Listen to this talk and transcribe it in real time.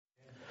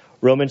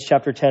Romans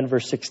chapter 10,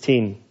 verse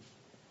 16.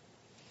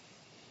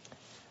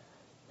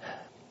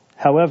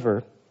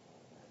 However,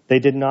 they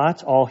did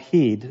not all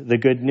heed the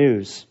good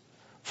news.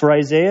 For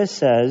Isaiah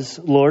says,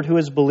 Lord, who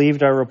has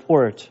believed our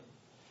report?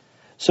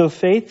 So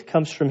faith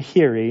comes from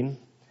hearing,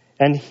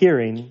 and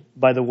hearing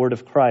by the word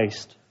of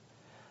Christ.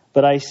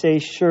 But I say,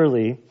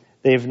 surely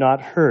they have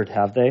not heard,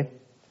 have they?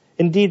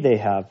 Indeed they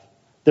have.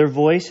 Their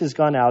voice has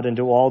gone out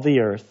into all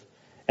the earth,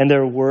 and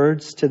their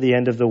words to the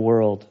end of the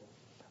world.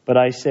 But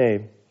I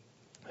say,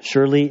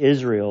 surely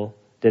Israel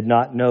did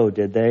not know,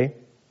 did they?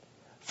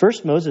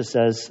 First Moses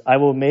says, I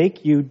will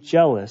make you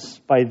jealous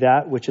by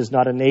that which is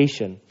not a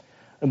nation,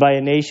 and by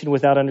a nation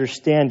without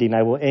understanding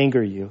I will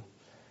anger you.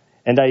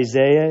 And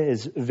Isaiah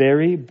is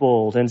very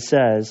bold and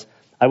says,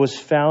 I was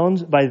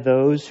found by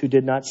those who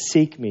did not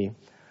seek me.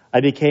 I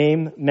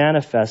became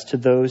manifest to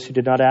those who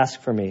did not ask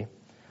for me.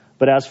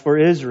 But as for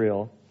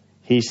Israel,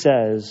 he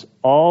says,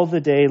 all the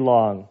day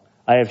long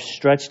I have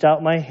stretched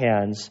out my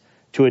hands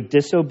to a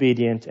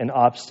disobedient and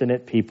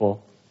obstinate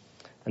people.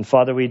 And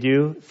Father, we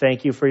do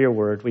thank you for your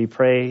word. We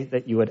pray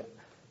that you would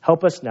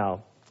help us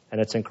now.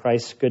 And it's in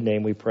Christ's good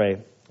name we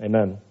pray.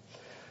 Amen.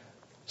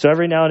 So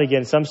every now and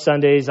again, some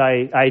Sundays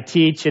I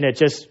teach, and it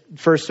just,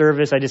 first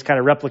service, I just kind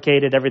of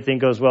replicate it. Everything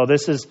goes well.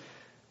 This is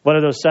one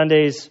of those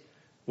Sundays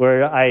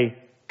where I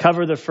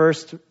cover the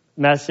first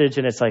message,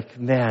 and it's like,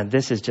 man,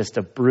 this is just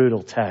a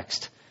brutal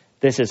text.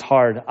 This is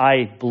hard.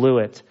 I blew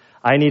it.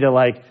 I need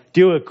to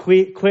do a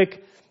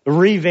quick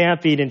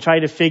revamping and try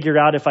to figure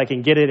out if I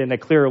can get it in a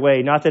clearer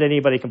way. Not that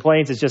anybody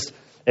complains. It's just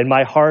in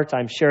my heart,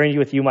 I'm sharing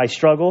with you my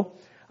struggle.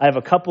 I have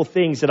a couple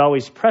things that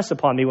always press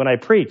upon me when I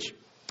preach.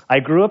 I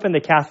grew up in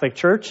the Catholic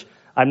Church.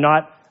 I'm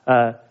not,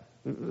 I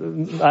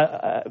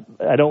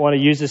don't want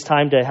to use this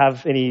time to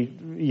have any,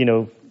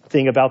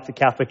 thing about the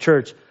Catholic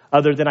Church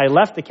other than I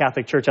left the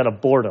Catholic Church out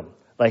of boredom.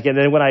 And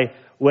then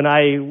when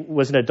I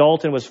was an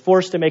adult and was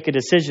forced to make a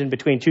decision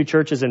between two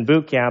churches in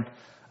boot camp,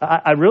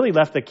 I really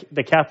left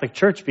the Catholic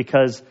Church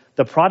because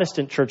the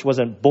Protestant church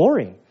wasn't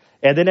boring.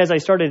 And then as I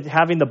started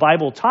having the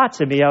Bible taught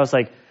to me, I was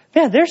like,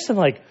 man, there's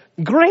some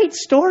great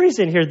stories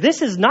in here.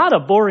 This is not a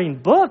boring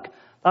book.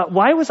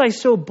 Why was I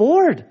so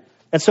bored?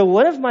 And so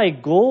one of my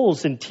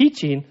goals in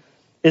teaching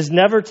is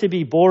never to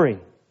be boring.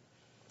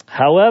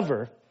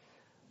 However,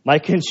 my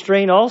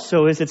constraint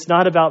also is it's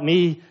not about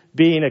me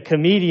being a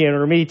comedian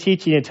or me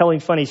teaching and telling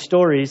funny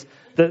stories.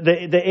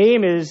 The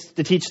aim is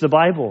to teach the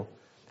Bible.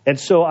 And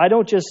so I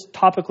don't just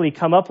topically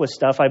come up with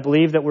stuff. I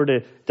believe that we're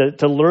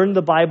to learn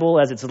the Bible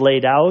as it's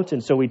laid out.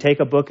 And so we take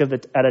a book at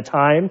a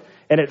time,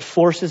 and it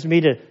forces me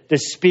to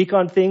speak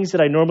on things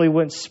that I normally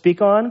wouldn't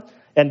speak on,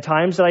 and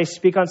times that I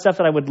speak on stuff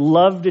that I would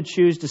love to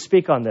choose to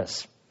speak on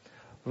this.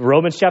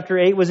 Romans chapter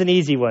 8 was an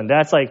easy one.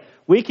 That's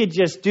we could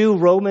just do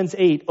Romans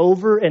 8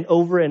 over and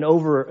over and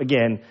over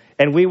again,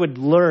 and we would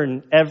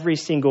learn every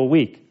single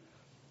week.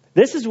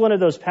 This is one of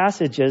those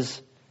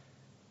passages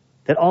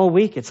that all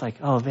week it's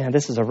oh man,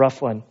 this is a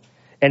rough one.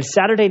 And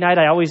Saturday night,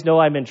 I always know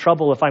I'm in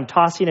trouble if I'm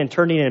tossing and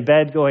turning in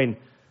bed going,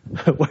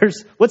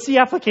 what's the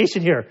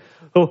application here?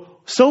 Oh,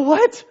 so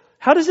what?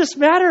 How does this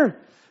matter?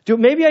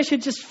 Maybe I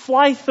should just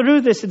fly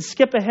through this and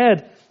skip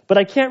ahead. But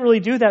I can't really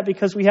do that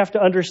because we have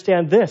to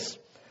understand this.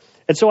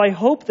 And so I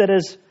hope that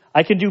as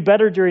I can do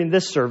better during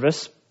this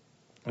service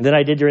than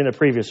I did during the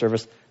previous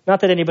service.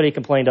 Not that anybody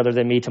complained other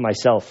than me to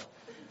myself.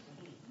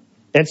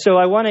 And so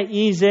I want to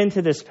ease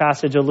into this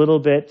passage a little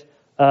bit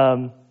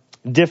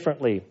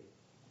differently.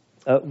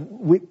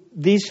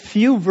 These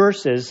few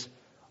verses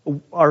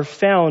are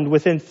found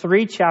within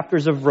 3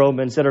 chapters of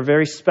Romans that are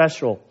very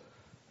special.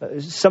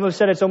 Some have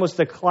said it's almost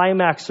the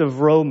climax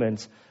of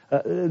Romans.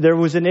 There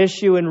was an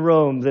issue in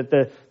Rome that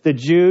the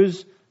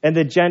Jews and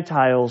the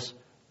Gentiles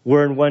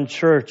were in one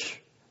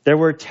church. There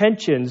were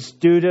tensions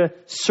due to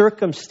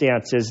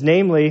circumstances,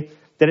 namely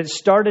that it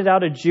started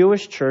out a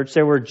Jewish church.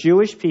 There were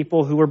Jewish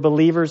people who were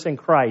believers in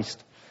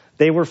Christ.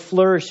 They were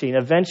flourishing.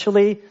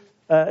 Eventually,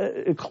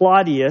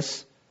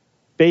 Claudius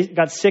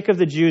got sick of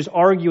the Jews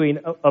arguing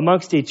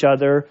amongst each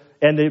other,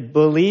 and the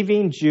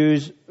believing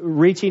Jews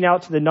reaching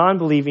out to the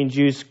non-believing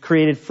Jews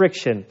created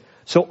friction.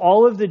 So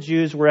all of the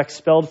Jews were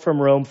expelled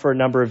from Rome for a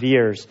number of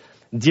years.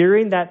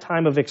 During that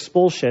time of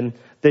expulsion,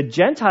 the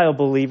Gentile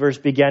believers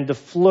began to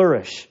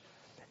flourish.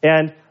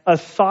 And a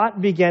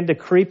thought began to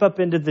creep up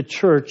into the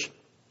church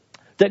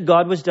that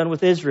God was done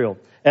with Israel.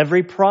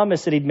 Every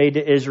promise that he'd made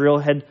to Israel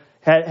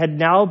had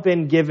now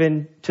been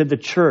given to the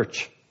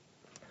church.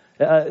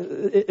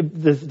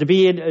 To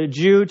be a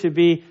Jew, to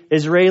be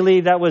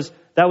Israeli, that was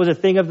a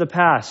thing of the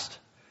past.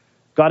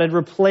 God had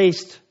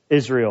replaced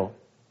Israel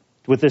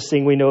with this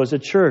thing we know as a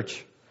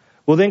church.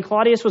 Well, then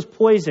Claudius was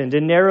poisoned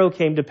and Nero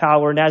came to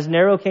power. And as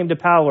Nero came to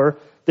power,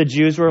 the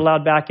Jews were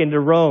allowed back into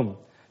Rome.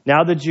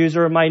 Now the Jews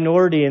are a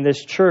minority in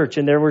this church,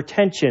 and there were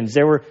tensions.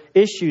 There were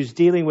issues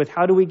dealing with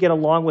how do we get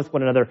along with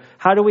one another?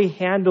 How do we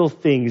handle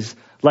things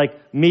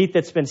like meat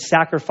that's been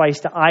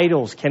sacrificed to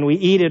idols? Can we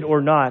eat it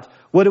or not?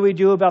 What do we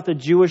do about the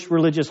Jewish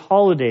religious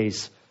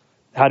holidays?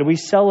 How do we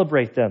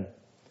celebrate them?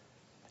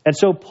 And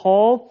so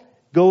Paul,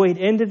 going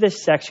into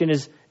this section,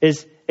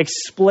 is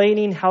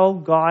explaining how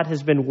God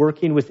has been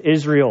working with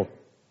Israel.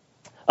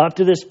 Up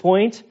to this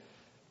point,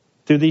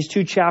 through these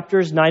 2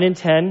 chapters, 9 and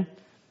 10,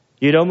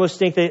 you'd almost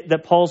think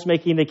that Paul's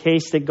making the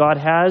case that God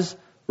has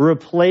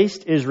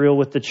replaced Israel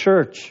with the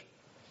church.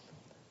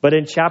 But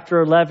in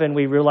chapter 11,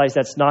 we realize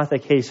that's not the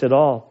case at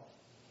all.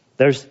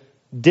 There's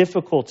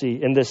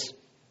difficulty in this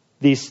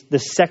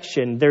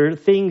section. There are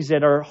things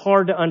that are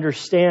hard to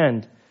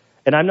understand.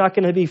 And I'm not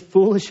going to be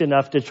foolish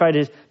enough to try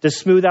to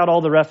smooth out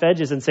all the rough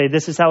edges and say,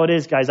 this is how it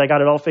is, guys. I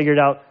got it all figured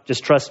out.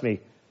 Just trust me.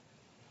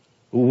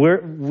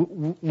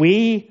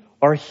 We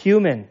are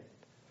human.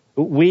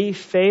 We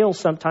fail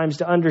sometimes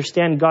to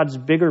understand God's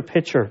bigger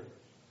picture.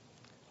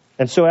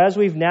 And so as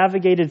we've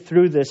navigated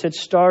through this, it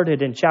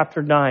started in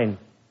chapter 9.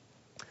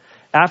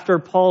 After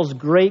Paul's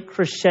great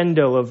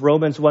crescendo of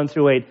Romans 1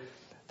 through 8,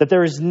 that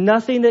there is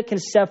nothing that can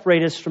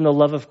separate us from the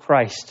love of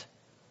Christ.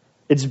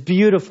 It's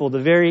beautiful, the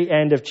very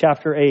end of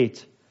chapter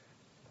 8.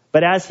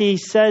 But as he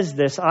says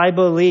this, I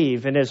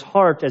believe in his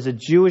heart as a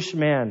Jewish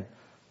man,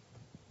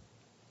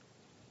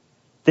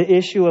 the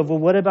issue of, well,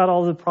 what about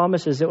all the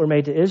promises that were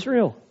made to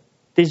Israel?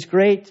 These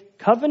great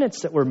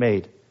covenants that were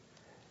made.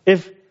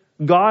 If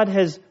God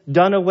has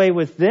done away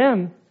with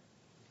them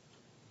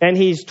and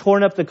he's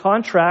torn up the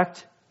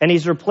contract and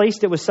he's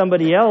replaced it with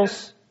somebody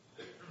else,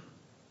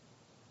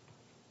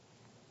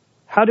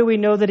 how do we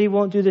know that he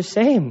won't do the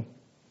same?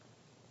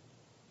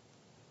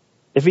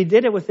 If he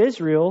did it with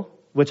Israel,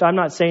 which I'm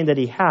not saying that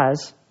he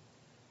has,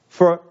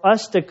 for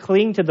us to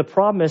cling to the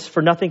promise,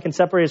 for nothing can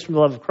separate us from the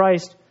love of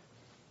Christ,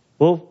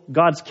 well,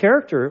 God's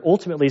character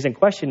ultimately is in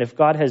question if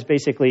God has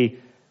basically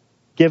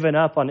given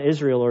up on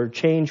Israel or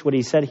changed what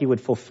he said he would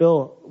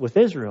fulfill with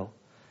Israel.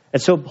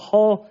 And so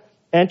Paul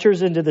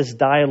enters into this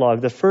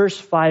dialogue. The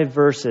first 5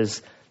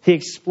 verses, he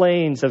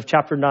explains of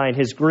chapter 9,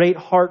 his great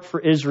heart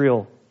for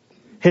Israel,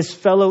 his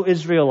fellow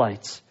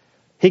Israelites.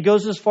 He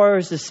goes as far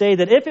as to say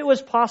that if it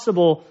was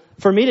possible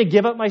for me to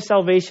give up my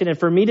salvation and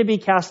for me to be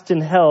cast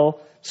in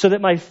hell so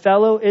that my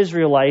fellow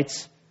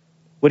Israelites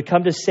would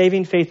come to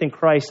saving faith in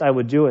Christ, I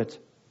would do it.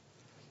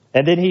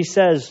 And then he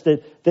says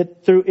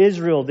that through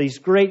Israel, these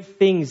great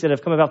things that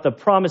have come about, the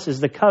promises,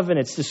 the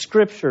covenants, the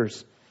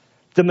scriptures,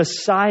 the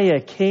Messiah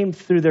came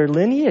through their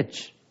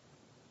lineage.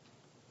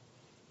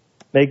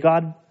 May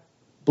God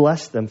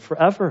bless them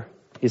forever.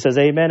 He says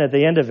amen at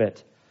the end of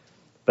it.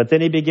 But then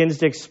he begins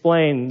to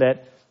explain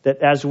that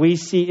as we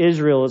see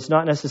Israel, it's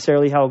not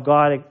necessarily how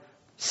God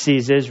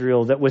sees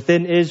Israel. That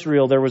within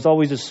Israel, there was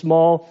always a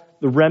small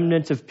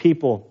remnant of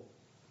people.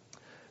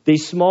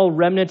 These small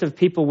remnant of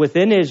people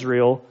within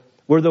Israel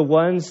were the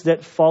ones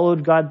that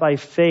followed God by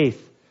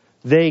faith.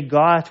 They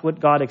got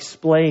what God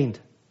explained.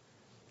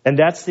 And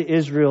that's the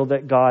Israel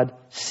that God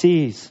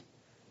sees.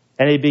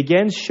 And he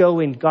begins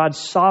showing God's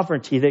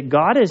sovereignty, that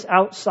God is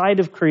outside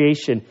of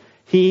creation.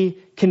 He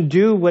can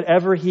do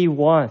whatever he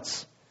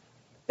wants.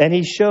 And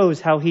he shows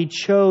how he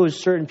chose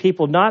certain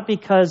people, not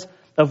because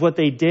of what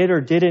they did or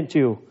didn't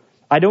do.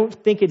 I don't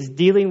think it's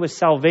dealing with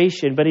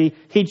salvation, but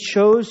he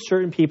chose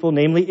certain people,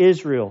 namely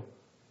Israel,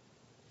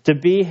 to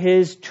be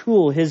his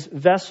tool, his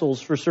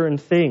vessels for certain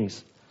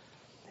things.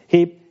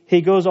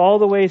 He goes all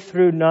the way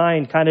through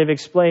 9, kind of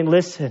explain,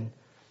 listen,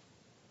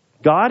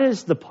 God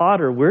is the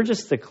potter, we're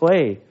just the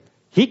clay.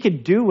 He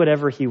could do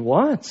whatever he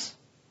wants.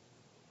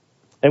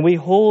 And we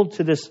hold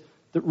to this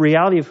the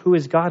reality of who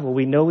is God. Well,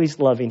 we know he's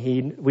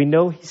loving. We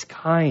know he's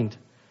kind.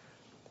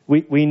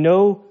 We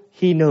know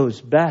he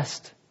knows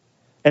best.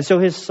 And so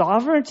his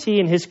sovereignty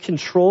and his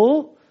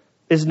control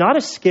is not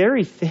a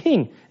scary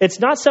thing. It's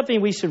not something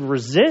we should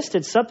resist.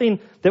 It's something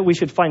that we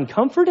should find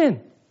comfort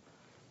in.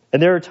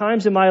 And there are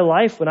times in my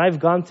life when I've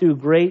gone through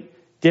great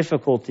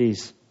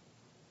difficulties,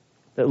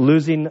 that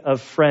losing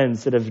of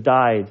friends that have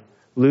died,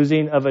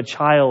 losing of a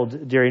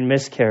child during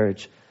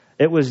miscarriage.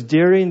 It was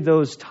during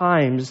those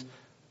times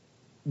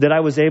that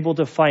I was able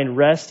to find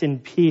rest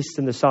and peace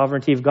in the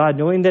sovereignty of God,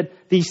 knowing that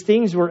these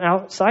things were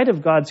outside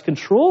of God's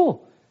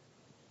control.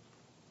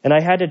 And I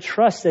had to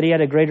trust that he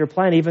had a greater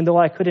plan, even though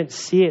I couldn't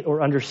see it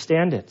or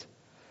understand it.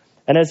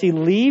 And as he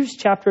leaves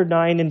chapter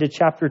 9 into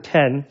chapter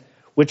 10,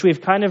 which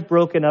we've kind of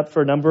broken up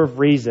for a number of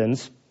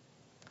reasons,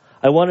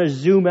 I want to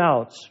zoom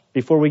out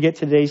before we get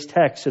to today's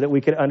text so that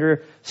we can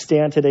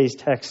understand today's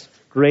text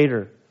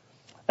greater.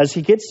 As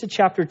he gets to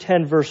chapter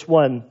 10, verse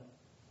 1,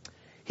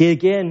 he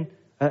again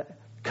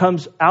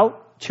comes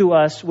out to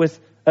us with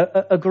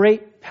a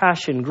great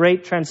passion,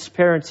 great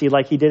transparency,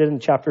 like he did in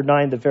chapter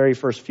 9, the very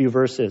first few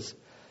verses.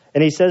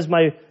 And he says,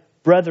 my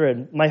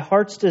brethren, my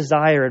heart's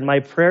desire and my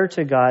prayer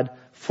to God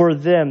for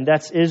them,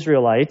 that's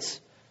Israelites,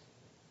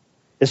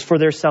 is for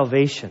their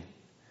salvation.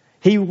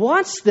 He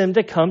wants them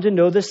to come to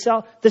know the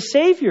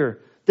Savior,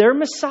 their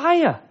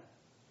Messiah.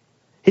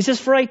 He says,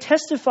 for I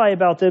testify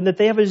about them that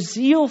they have a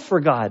zeal for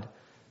God.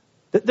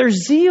 That their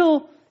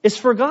zeal is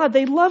for God.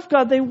 They love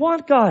God. They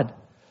want God.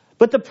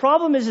 But the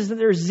problem is that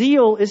their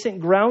zeal isn't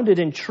grounded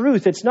in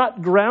truth. It's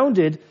not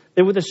grounded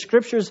in what the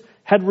scriptures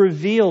had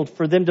revealed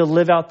for them to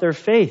live out their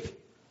faith.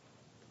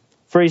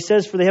 For he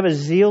says, for they have a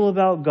zeal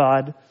about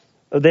God.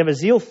 They have a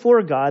zeal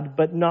for God,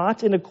 but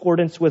not in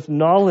accordance with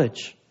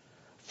knowledge.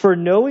 For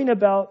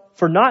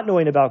not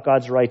knowing about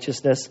God's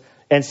righteousness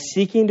and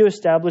seeking to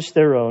establish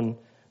their own,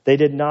 they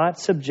did not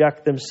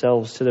subject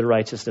themselves to the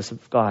righteousness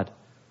of God.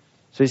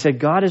 So he said,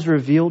 God has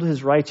revealed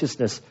his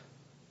righteousness.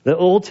 The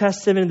Old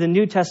Testament and the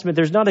New Testament,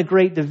 there's not a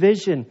great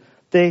division.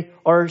 They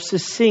are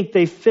succinct.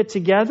 They fit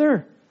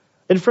together.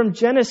 And from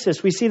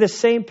Genesis, we see the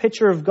same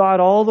picture of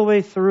God all the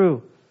way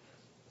through.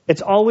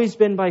 It's always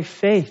been by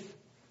faith.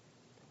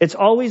 It's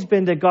always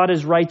been that God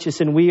is righteous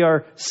and we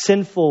are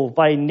sinful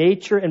by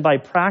nature and by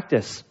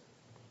practice.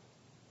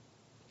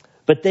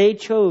 But they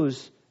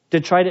chose to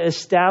try to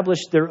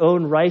establish their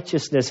own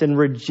righteousness and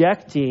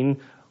rejecting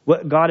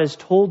what God has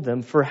told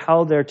them for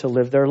how they're to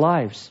live their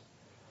lives.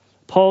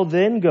 Paul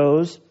then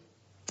goes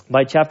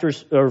by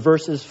chapters or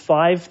verses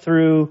 5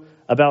 through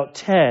about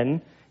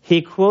 10.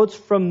 He quotes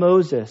from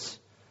Moses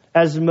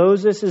as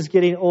Moses is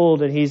getting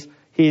old and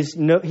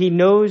he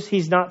knows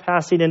he's not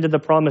passing into the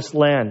promised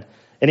land.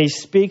 And he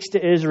speaks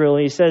to Israel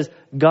and he says,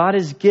 God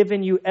has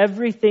given you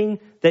everything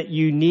that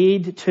you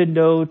need to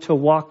know to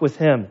walk with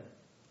him.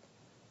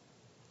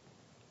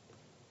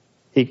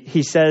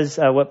 He says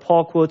what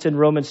Paul quotes in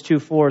Romans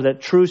 2:4,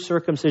 that true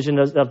circumcision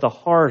is of the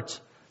heart,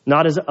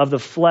 not as of the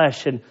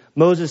flesh. And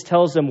Moses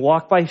tells them,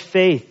 walk by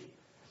faith.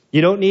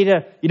 You don't need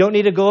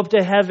to go up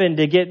to heaven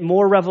to get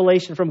more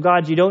revelation from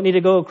God. You don't need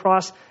to go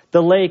across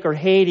the lake or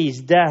Hades,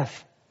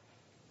 death,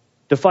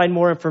 to find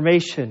more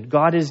information.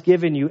 God has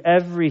given you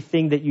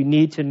everything that you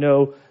need to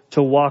know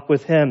to walk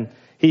with him.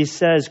 He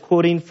says,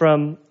 quoting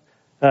from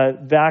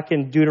back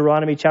in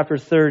Deuteronomy chapter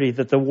 30,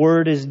 that the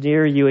word is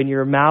near you in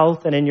your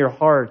mouth and in your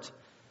heart.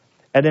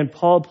 And then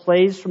Paul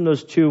plays from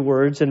those two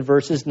words in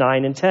verses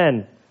 9 and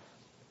 10.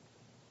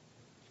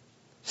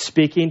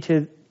 Speaking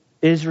to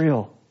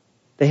Israel,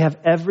 they have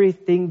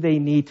everything they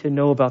need to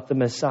know about the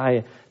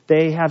Messiah.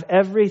 They have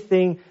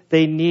everything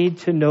they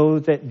need to know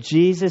that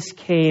Jesus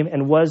came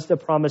and was the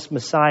promised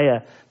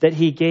Messiah, that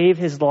he gave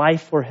his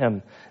life for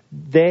him.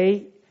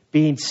 They,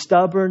 being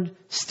stubborn,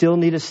 still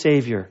need a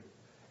Savior.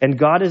 And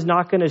God is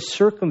not going to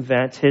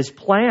circumvent his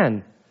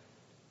plan.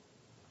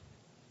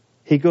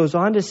 He goes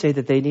on to say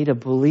that they need to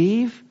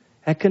believe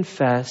and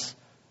confess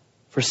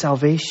for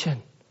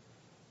salvation.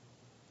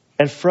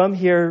 And from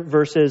here,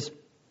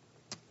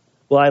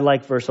 I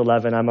like verse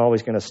 11. I'm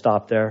always going to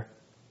stop there.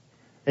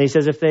 And he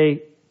says, if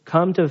they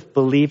come to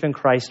believe in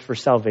Christ for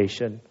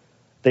salvation,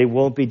 they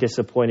won't be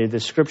disappointed. The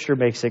scripture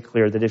makes it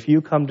clear that if you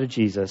come to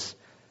Jesus,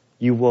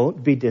 you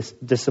won't be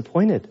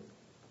disappointed.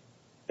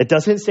 It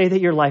doesn't say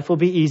that your life will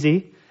be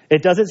easy.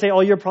 It doesn't say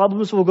all your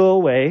problems will go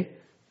away.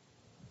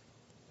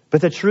 But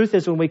the truth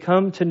is, when we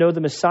come to know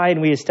the Messiah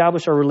and we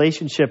establish our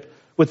relationship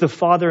with the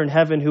Father in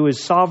heaven who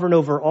is sovereign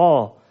over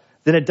all,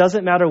 then it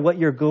doesn't matter what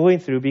you're going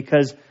through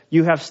because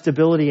you have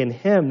stability in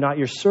him, not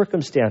your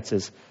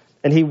circumstances.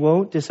 And he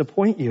won't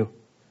disappoint you.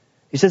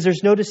 He says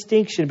there's no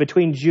distinction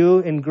between Jew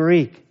and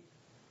Greek.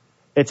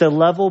 It's a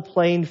level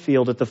playing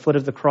field at the foot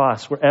of the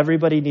cross where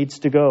everybody needs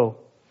to go.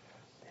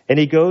 And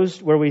he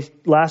goes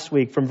last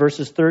week from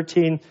verses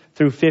 13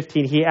 through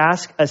 15, he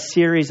asks a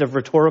series of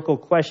rhetorical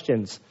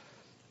questions,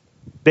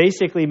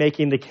 basically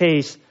making the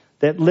case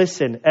that,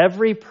 listen,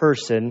 every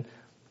person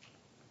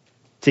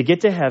to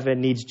get to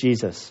heaven needs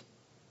Jesus.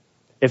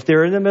 If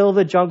they're in the middle of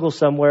the jungle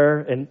somewhere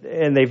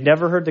and they've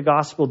never heard the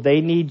gospel,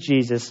 they need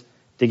Jesus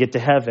to get to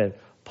heaven.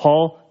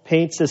 Paul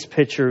paints this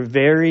picture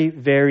very,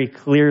 very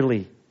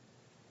clearly.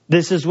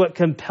 This is what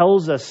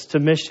compels us to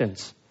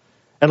missions.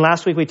 And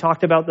last week we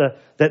talked about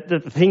the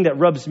thing that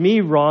rubs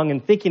me wrong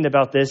in thinking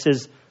about this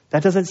is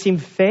that doesn't seem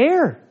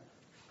fair.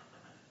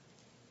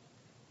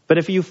 But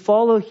if you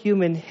follow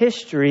human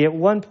history, at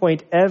one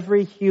point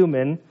every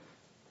human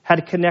had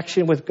a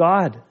connection with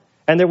God.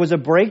 And there was a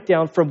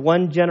breakdown from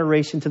one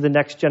generation to the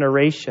next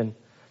generation.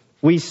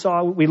 We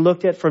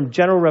looked at from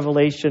general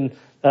revelation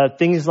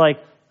things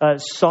like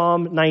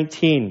Psalm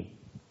 19,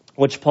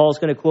 which Paul's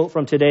going to quote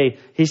from today.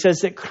 He says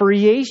that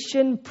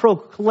creation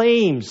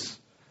proclaims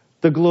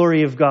the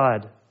glory of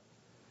God.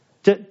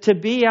 To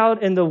be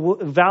out in the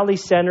valley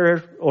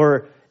center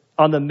or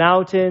on the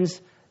mountains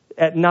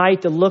at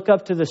night, to look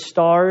up to the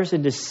stars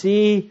and to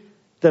see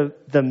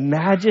the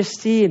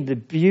majesty and the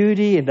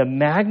beauty and the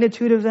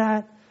magnitude of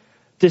that,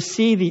 to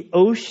see the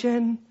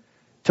ocean,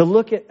 to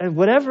look at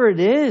whatever it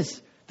is,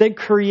 that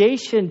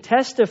creation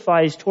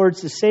testifies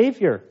towards the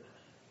Savior.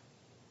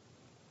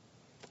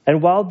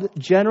 And while the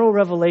general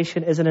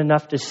revelation isn't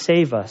enough to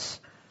save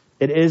us,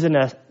 it is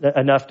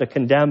enough to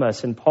condemn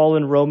us. And Paul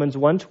in Romans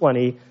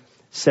 1:20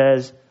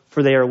 says,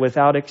 for they are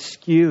without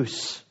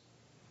excuse.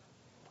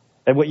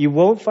 And what you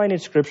won't find in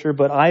Scripture,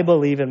 but I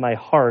believe in my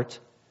heart,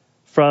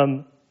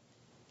 from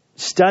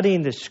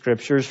studying the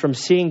Scriptures, from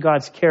seeing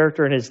God's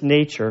character and his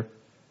nature,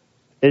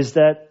 is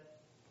that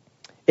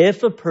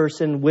if a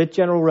person with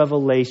general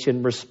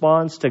revelation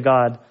responds to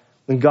God,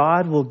 then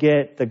God will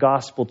get the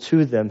gospel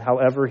to them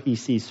however he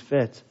sees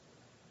fit.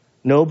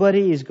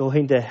 Nobody is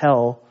going to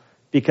hell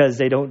because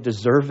they don't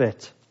deserve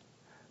it.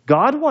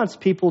 God wants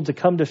people to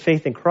come to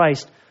faith in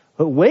Christ,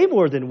 but way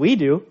more than we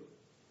do.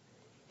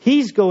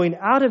 He's going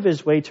out of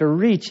his way to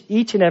reach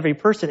each and every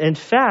person. In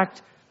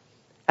fact,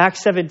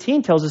 Acts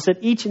 17 tells us that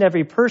each and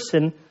every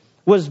person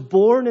was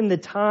born in the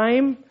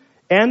time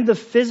and the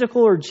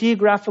physical or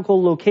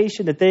geographical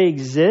location that they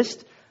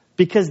exist,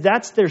 because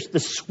that's the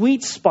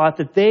sweet spot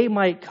that they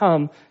might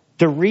come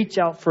to reach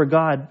out for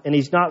God, and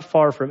he's not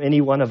far from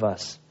any one of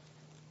us.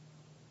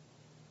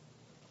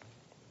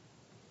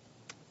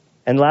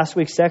 And last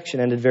week's section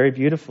ended very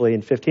beautifully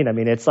in 15. I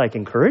mean, it's like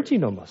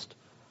encouraging almost.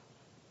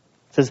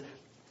 It says,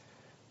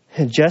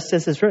 just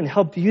as it's written,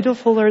 how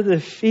beautiful are the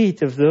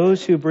feet of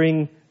those who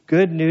bring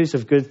good news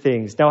of good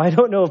things. Now, I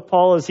don't know if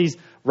Paul, as he's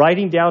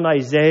writing down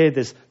Isaiah,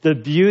 the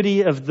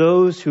beauty of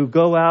those who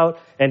go out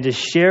and to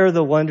share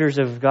the wonders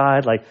of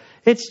God, like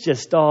it's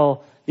just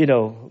all,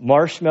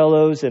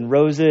 marshmallows and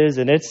roses,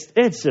 and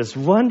it's just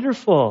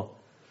wonderful.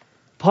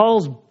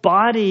 Paul's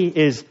body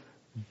is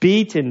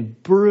beaten,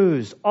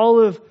 bruised.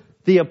 All of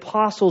the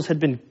apostles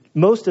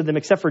most of them,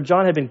 except for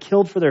John, had been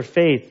killed for their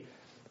faith.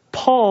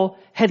 Paul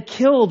had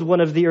killed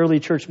one of the early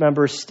church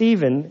members,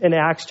 Stephen, in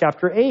Acts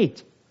chapter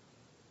 8.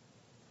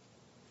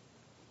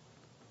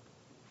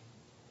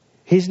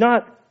 He's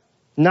not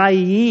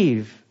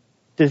naive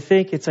to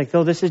think it's like,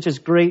 oh, this is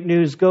just great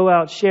news. Go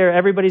out, share.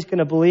 Everybody's going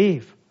to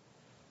believe.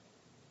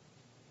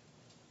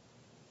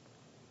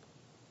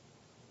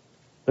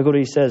 Look what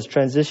he says.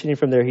 Transitioning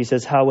from there, he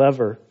says,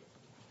 however,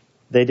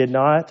 they did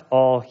not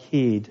all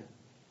heed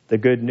the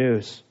good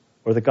news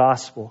or the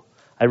gospel.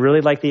 I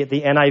really like the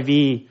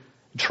NIV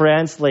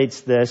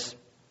translates this.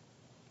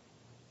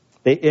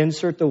 They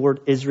insert the word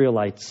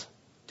Israelites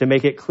to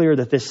make it clear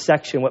that this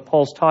section, what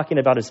Paul's talking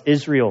about, is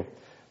Israel.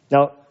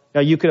 Now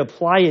you could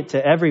apply it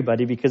to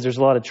everybody because there's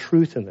a lot of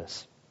truth in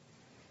this.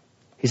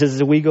 He says,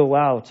 as we go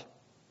out,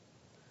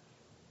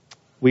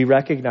 we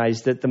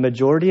recognize that the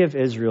majority of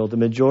Israel, the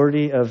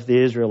majority of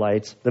the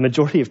Israelites, the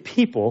majority of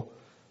people,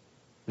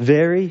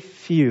 very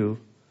few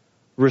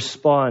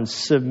respond,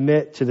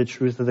 submit to the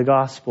truth of the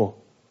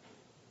gospel.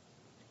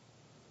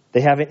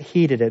 They haven't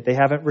heeded it. They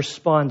haven't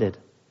responded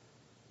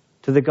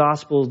to the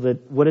gospel.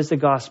 What is the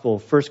gospel?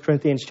 1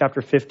 Corinthians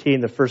chapter 15,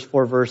 the first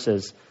 4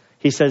 verses.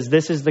 He says,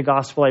 this is the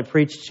gospel I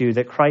preached to you,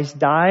 that Christ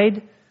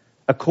died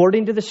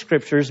according to the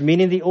scriptures,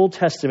 meaning the Old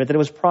Testament, that it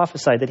was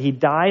prophesied that he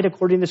died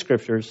according to the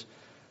scriptures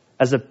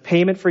as a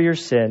payment for your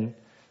sin,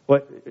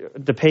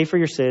 to pay for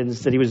your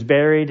sins, that he was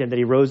buried and that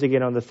he rose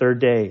again on the third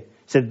day.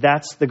 He said,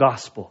 that's the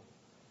gospel.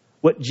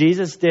 What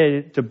Jesus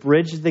did to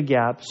bridge the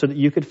gap so that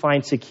you could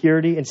find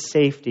security and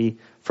safety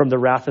from the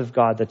wrath of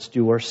God that's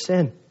due our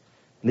sin,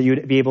 and that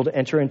you'd be able to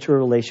enter into a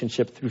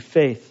relationship through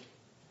faith.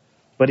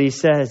 But he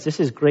says, this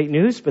is great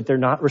news, but they're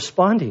not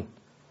responding.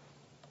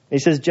 He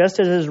says, just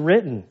as it is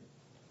written.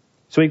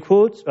 So he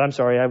quotes,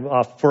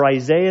 for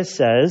Isaiah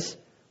says,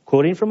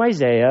 quoting from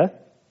Isaiah,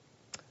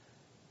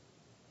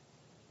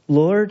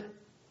 Lord,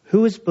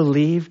 who has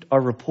believed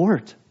our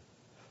report?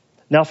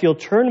 Now, if you'll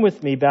turn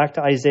with me back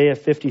to Isaiah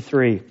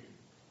 53.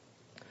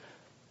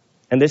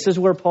 And this is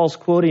where Paul's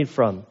quoting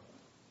from.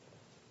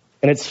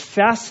 And it's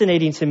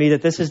fascinating to me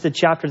that this is the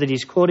chapter that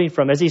he's quoting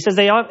from. As he says,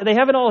 they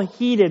haven't all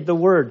heeded the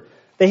word.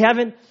 They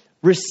haven't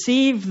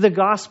received the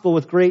gospel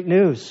with great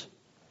news.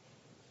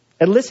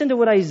 And listen to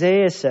what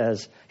Isaiah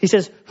says. He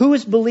says, who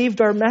has believed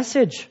our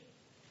message?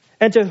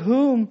 And to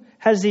whom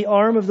has the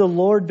arm of the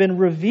Lord been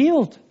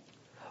revealed?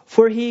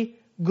 For he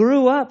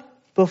grew up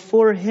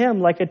before him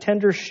like a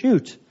tender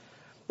shoot,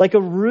 like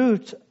a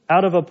root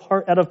out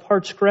of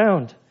parched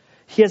ground.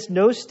 He has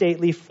no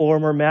stately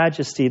form or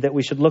majesty that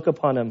we should look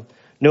upon him,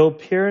 no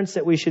appearance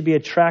that we should be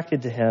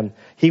attracted to him.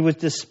 He was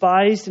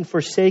despised and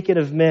forsaken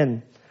of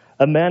men,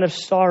 a man of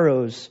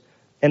sorrows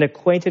and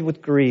acquainted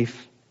with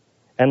grief,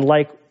 and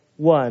like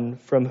one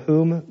from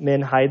whom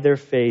men hide their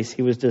face,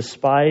 he was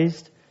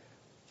despised,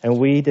 and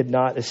we did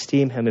not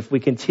esteem him. If we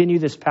continue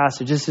this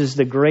passage, this is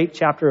the great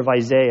chapter of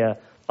Isaiah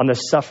on the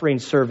suffering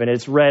servant.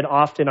 It's read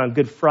often on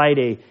Good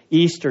Friday,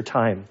 Easter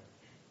time.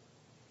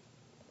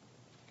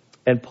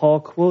 And Paul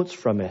quotes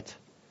from it.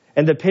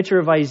 And the picture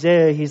of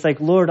Isaiah, he's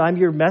like, Lord, I'm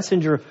your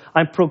messenger.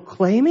 I'm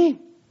proclaiming.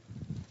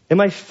 Am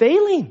I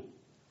failing?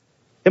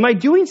 Am I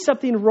doing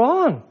something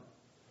wrong?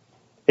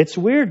 It's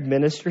weird,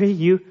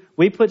 ministry.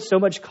 We put so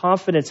much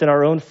confidence in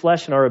our own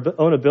flesh and our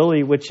own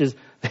ability, which is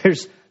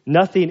there's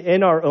nothing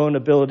in our own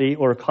ability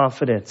or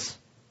confidence.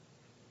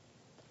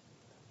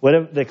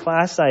 The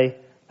class I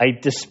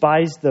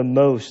despised the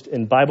most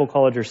in Bible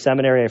college or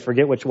seminary, I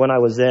forget which one I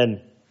was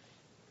in.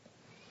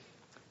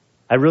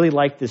 I really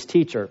liked this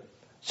teacher.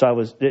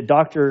 So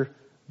Dr.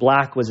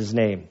 Black was his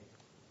name.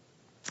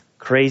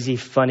 Crazy,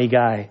 funny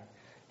guy.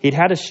 He'd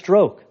had a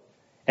stroke.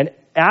 And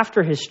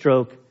after his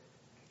stroke,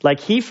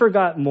 he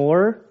forgot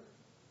more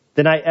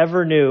than I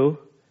ever knew.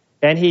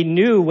 And he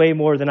knew way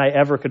more than I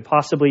ever could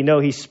possibly know.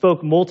 He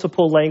spoke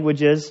multiple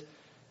languages.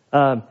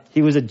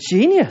 He was a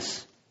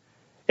genius.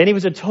 And he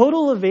was a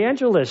total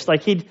evangelist.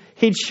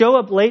 He'd show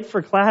up late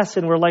for class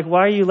and we're like,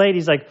 why are you late?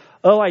 He's like,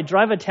 oh, I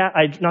drive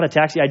not a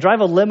taxi. I drive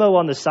a limo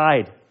on the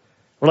side.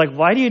 We're like,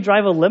 why do you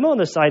drive a limo on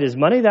the side? Is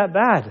money that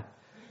bad?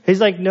 He's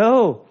like,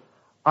 no,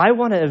 I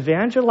want to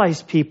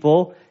evangelize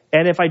people.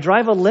 And if I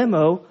drive a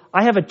limo,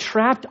 I have a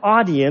trapped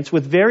audience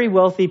with very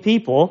wealthy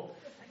people.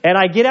 And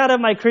I get out of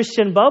my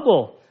Christian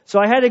bubble. So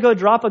I had to go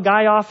drop a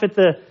guy off at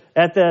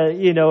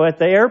the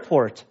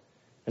airport.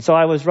 And so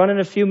I was running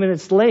a few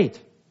minutes late.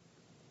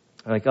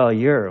 I'm like, oh,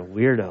 you're a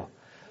weirdo.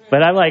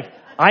 But I'm like,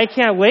 I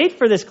can't wait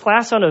for this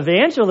class on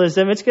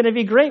evangelism. It's going to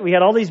be great. We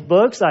had all these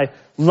books. I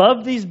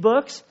loved these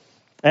books.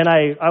 And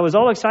I was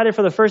all excited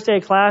for the first day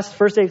of class.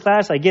 First day of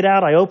class, I get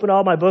out, I open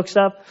all my books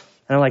up.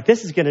 And I'm like,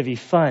 this is going to be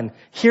fun.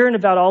 Hearing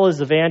about all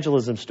his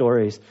evangelism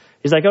stories.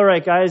 He's like, all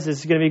right, guys, this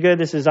is going to be good.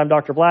 I'm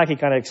Dr. Black. He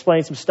kind of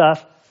explained some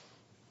stuff.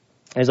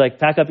 And he's like,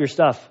 pack up your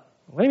stuff.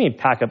 What do you mean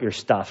pack up your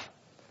stuff?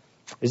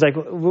 He's like,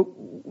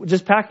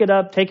 just pack it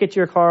up, take it to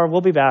your car.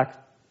 We'll be back.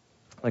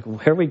 I'm like,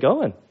 where are we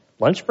going?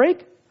 Lunch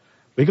break?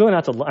 I'm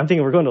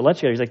thinking we're going to lunch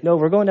together. He's like, no,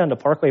 we're going down to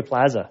Parkway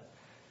Plaza.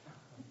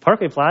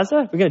 Parkway Plaza?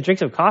 We're going to drink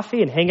some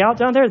coffee and hang out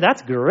down there?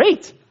 That's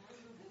great.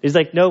 He's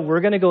like, no,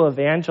 we're going to go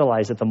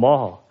evangelize at the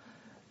mall.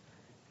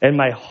 And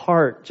my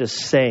heart just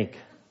sank.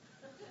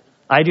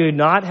 I do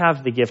not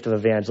have the gift of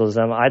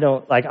evangelism.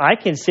 I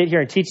can sit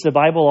here and teach the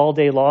Bible all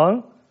day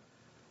long,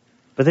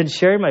 but then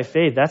sharing my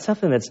faith, that's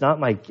something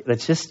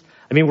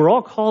we're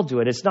all called to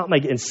it. It's not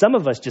and some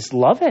of us just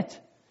love it.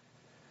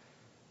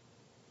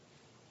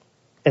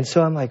 And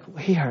so I'm like,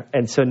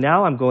 and so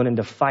now I'm going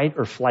into fight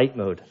or flight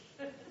mode.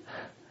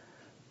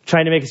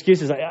 Trying to make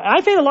excuses.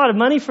 I paid a lot of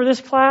money for this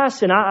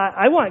class, and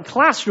I want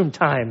classroom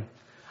time.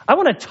 I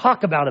want to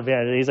talk about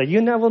evangelism. He's like,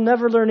 we'll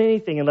never learn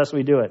anything unless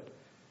we do it.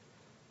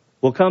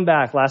 We'll come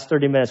back, last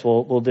 30 minutes,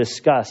 we'll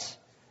discuss.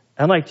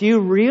 I'm like, do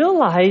you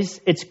realize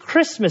it's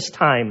Christmas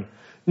time?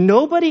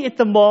 Nobody at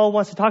the mall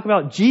wants to talk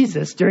about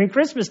Jesus during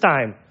Christmas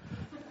time.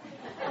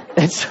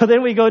 And so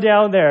then we go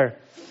down there.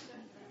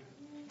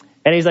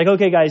 And he's like,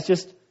 okay, guys,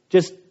 just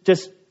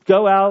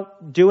go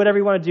out, do whatever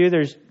you want to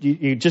do.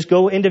 You just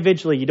go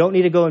individually. You don't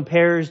need to go in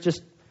pairs.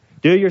 Just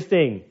do your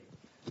thing.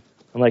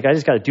 I'm like, I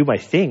just got to do my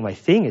thing. My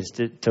thing is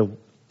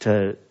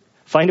to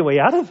find a way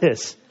out of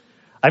this.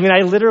 I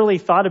literally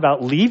thought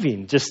about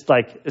leaving. So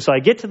I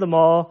get to the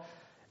mall,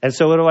 and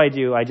so what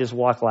do? I just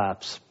walk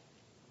laps.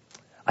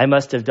 I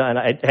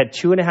had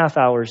 2.5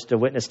 hours to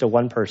witness to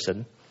one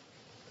person.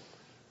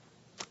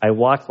 I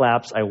walk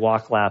laps.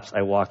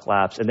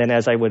 And then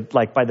as I would,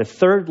 by the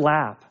third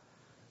lap,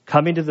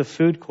 coming to the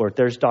food court,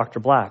 there's Dr.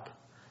 Black.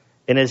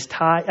 In his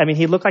tie,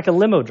 he looked like a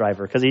limo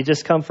driver because he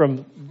just come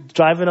from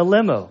driving a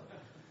limo.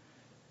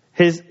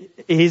 He's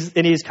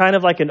kind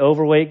of like an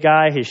overweight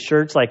guy. His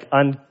shirt's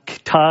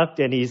untucked,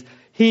 and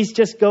he's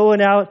just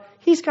going out.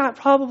 He's got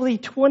probably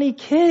 20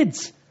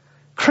 kids,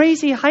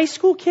 crazy high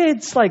school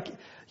kids,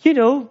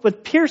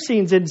 with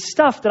piercings and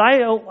stuff that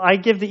I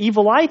give the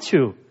evil eye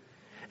to.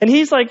 And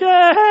he's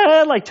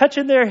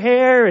touching their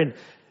hair and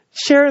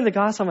sharing the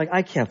gospel. I'm like,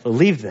 I can't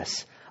believe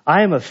this.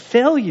 I am a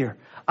failure.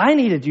 I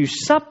need to do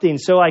something.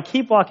 So I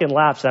keep walking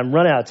laps, and I'm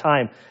running out of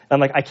time. And I'm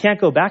like, I can't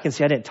go back and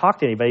say I didn't talk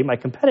to anybody. My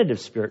competitive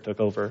spirit took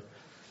over.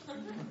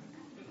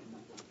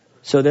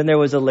 So then there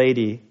was a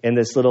lady in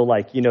this little,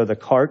 the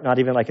cart, not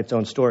even its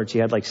own store. And she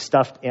had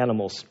stuffed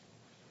animals.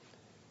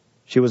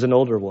 She was an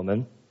older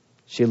woman.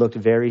 She looked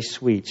very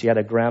sweet. She had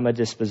a grandma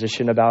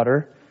disposition about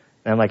her.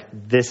 And I'm like,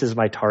 this is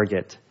my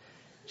target.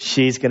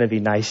 She's going to be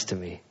nice to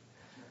me.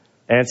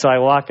 And so I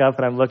walk up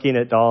and I'm looking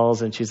at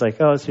dolls, and she's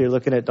like, oh, so you're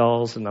looking at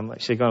dolls? And I'm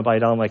like, she's going to buy a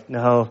doll. I'm like,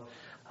 no.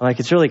 I'm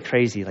like, it's really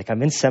crazy.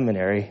 I'm in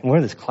seminary and we're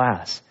in this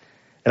class.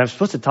 And I'm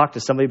supposed to talk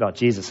to somebody about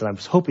Jesus. And I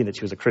was hoping that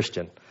she was a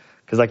Christian.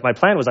 Because my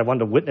plan was I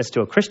wanted to witness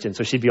to a Christian.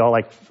 So she'd be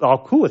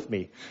all cool with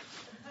me.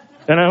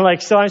 And I'm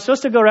like, so I'm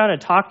supposed to go around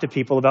and talk to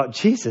people about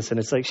Jesus. And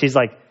it's she's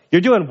like,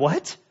 you're doing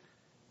what?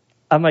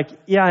 I'm like,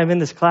 yeah, I'm in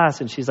this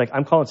class. And she's like,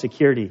 I'm calling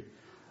security.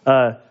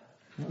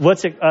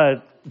 What's it?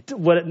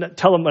 Not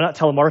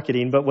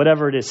telemarketing, but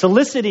whatever it is.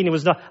 Soliciting, it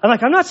was not. I'm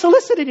like, I'm not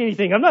soliciting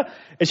anything. I'm not.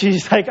 And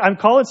she's like, I'm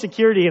calling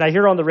security. And I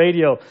hear on the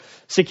radio,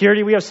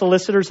 security, we have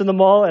solicitors in the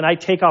mall. And I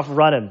take off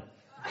running.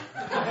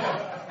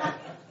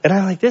 And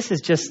I'm like, this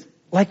is just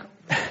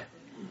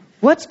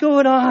what's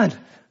going on?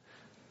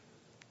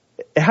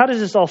 How does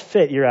this all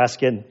fit, you're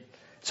asking?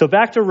 So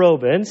back to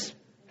Romans.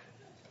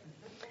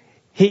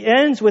 He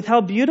ends with,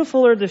 how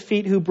beautiful are the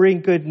feet who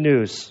bring good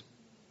news.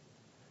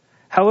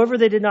 However,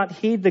 they did not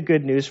heed the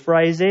good news, for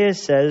Isaiah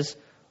says,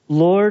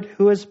 Lord,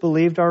 who has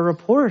believed our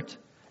report?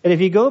 And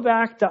if you go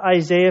back to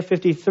Isaiah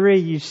 53,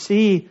 you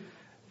see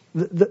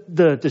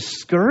the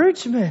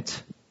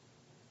discouragement.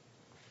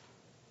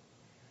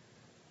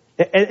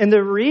 And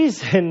the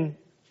reason,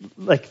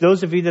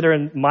 those of you that are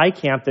in my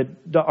camp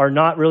that are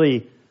not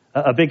really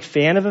a big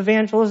fan of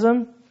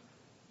evangelism,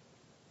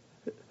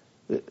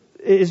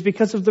 is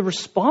because of the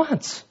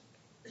response.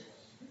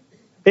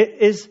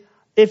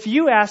 If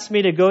you asked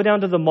me to go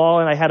down to the mall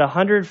and I had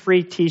 100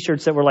 free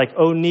t-shirts that were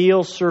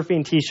O'Neill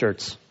surfing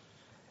t-shirts,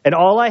 and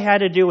all I had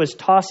to do was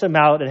toss them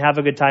out and have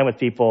a good time with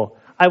people,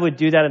 I would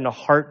do that in a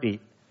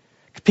heartbeat.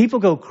 People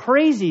go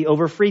crazy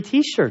over free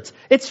t-shirts.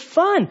 It's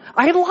fun.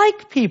 I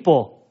like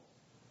people.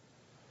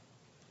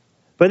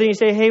 But then you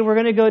say, hey, we're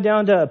going to go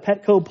down to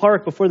Petco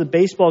Park before the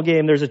baseball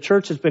game. There's a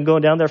church that's been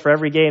going down there for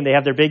every game. They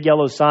have their big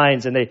yellow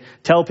signs and they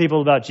tell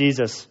people about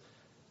Jesus.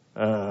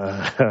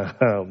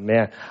 Oh,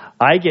 man.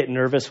 I get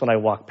nervous when I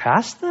walk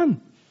past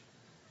them.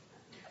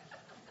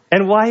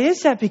 And why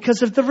is that?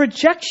 Because of the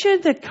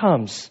rejection that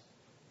comes.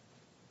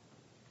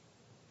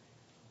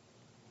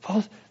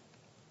 Paul,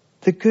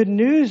 the good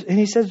news, and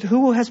he says,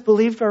 who has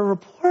believed our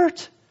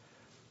report?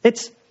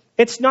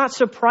 It's not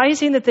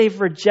surprising that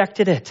they've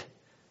rejected it.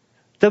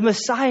 The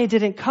Messiah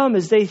didn't come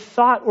as they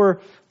thought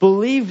or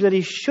believed that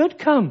he should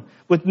come,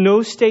 with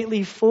no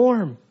stately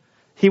form.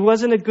 He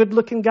wasn't a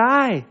good-looking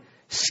guy.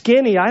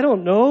 Skinny, I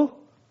don't know.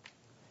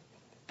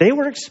 They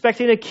were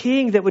expecting a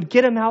king that would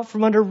get him out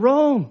from under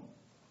Rome.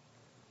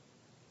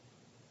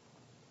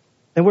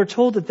 And we're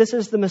told that this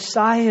is the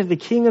Messiah, the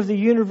King of the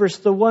universe,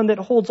 the one that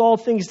holds all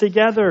things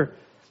together,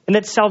 and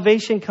that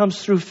salvation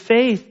comes through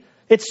faith.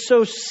 It's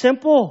so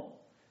simple.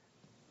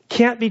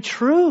 Can't be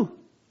true.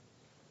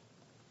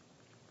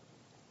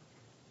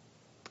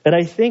 And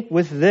I think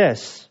with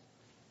this,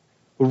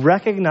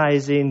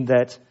 recognizing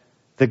that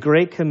the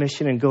Great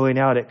Commission and going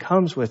out, it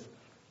comes with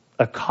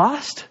a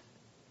cost.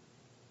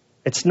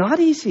 It's not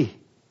easy.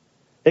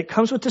 It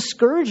comes with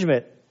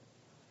discouragement.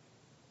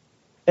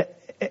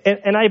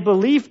 And I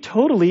believe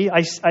totally,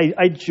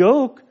 I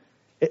joke,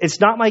 it's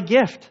not my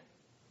gift.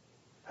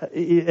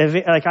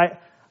 Like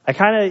I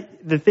kind of,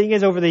 the thing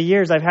is over the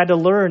years, I've had to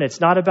learn it's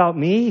not about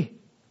me.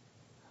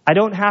 I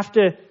don't have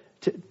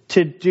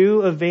to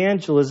do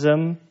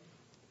evangelism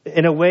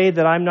in a way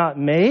that I'm not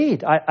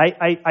made.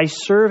 I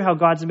serve how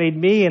God's made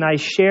me, and I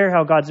share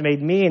how God's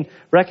made me, and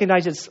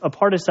recognize it's a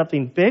part of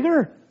something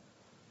bigger.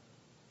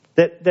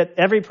 That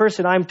every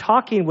person I'm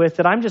talking with,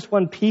 that I'm just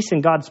one piece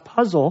in God's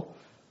puzzle.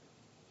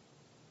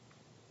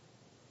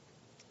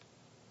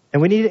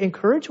 And we need to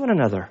encourage one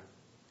another.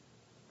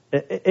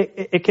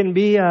 It can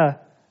be a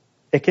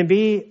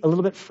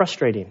little bit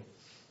frustrating.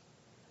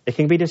 It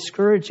can be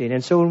discouraging.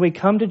 And so when we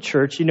come to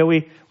church,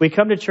 we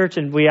come to church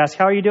and we ask,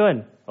 how are you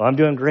doing? Oh, I'm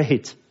doing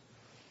great.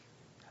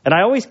 And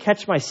I always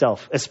catch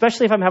myself,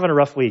 especially if I'm having a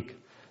rough week.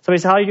 Somebody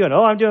says, how are you doing?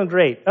 Oh, I'm doing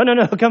great. Oh,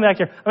 no, come back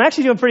here. I'm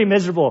actually doing pretty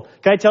miserable.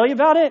 Can I tell you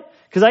about it?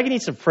 Because I can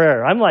need some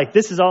prayer. I'm like,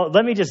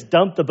 let me just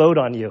dump the boat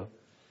on you.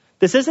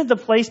 This isn't the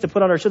place to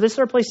put on our show. This is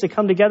our place to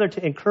come together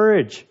to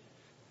encourage.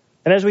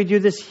 And as we do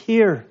this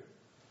here,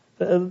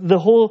 the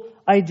whole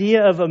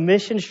idea of a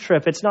missions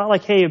trip, it's not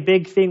like, hey, a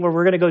big thing where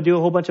we're going to go do a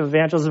whole bunch of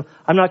evangelism.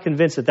 I'm not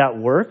convinced that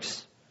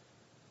works.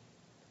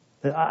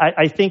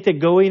 I think that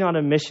going on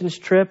a missions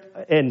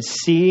trip and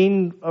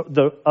seeing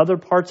the other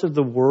parts of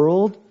the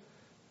world,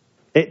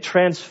 it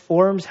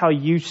transforms how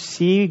you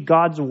see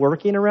God's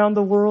working around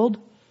the world.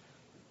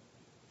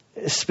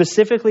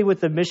 Specifically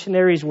with the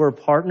missionaries we're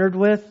partnered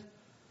with,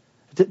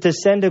 to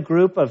send a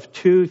group of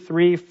 2,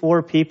 3,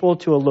 4 people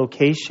to a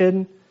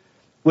location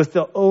with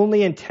the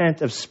only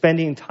intent of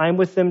spending time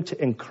with them to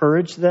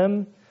encourage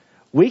them.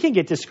 We can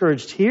get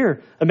discouraged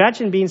here.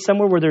 Imagine being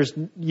somewhere where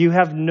you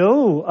have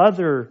no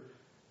other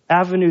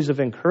avenues of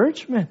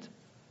encouragement.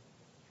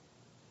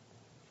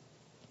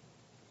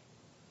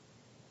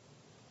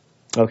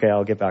 Okay,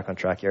 I'll get back on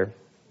track here.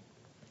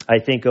 I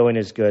think going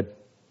is good.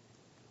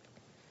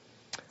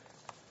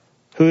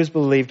 Who has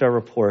believed our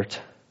report?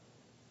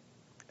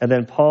 And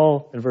then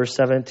Paul, in verse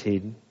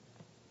 17,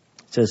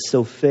 says,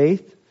 so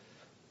faith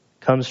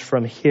comes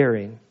from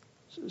hearing.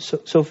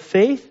 So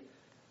faith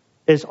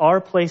is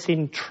our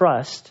placing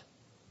trust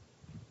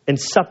in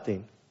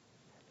something.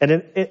 And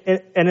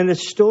in the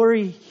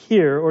story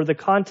here, or the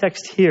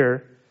context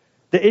here,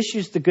 the issue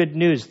is the good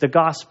news, the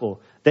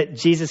gospel, that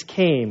Jesus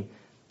came.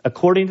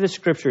 According to the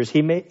scriptures,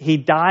 he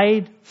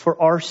died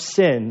for our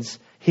sins.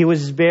 He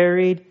was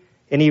buried,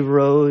 and he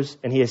rose,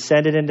 and he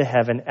ascended into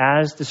heaven,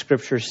 as the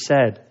scriptures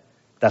said.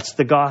 That's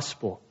the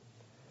gospel.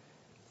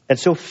 And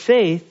so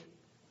faith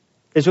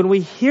is when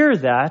we hear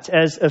that,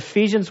 as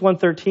Ephesians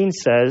 1:13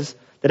 says,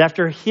 that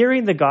after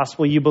hearing the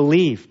gospel, you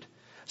believed.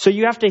 So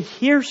you have to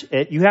hear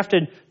it. You have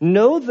to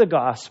know the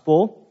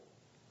gospel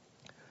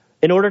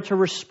in order to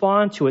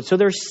respond to it. So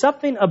there's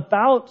something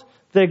about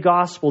the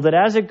gospel that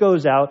as it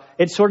goes out,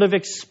 it sort of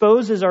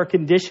exposes our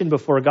condition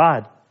before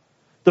God.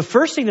 The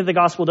first thing that the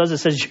gospel does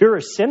is says, you're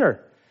a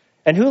sinner.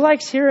 And who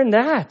likes hearing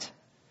that?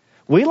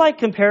 We like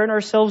comparing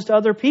ourselves to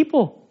other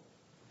people.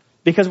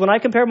 Because when I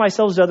compare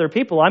myself to other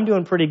people, I'm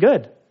doing pretty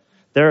good.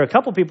 There are a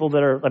couple people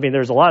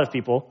there's a lot of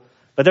people,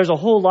 but there's a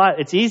whole lot.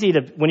 It's easy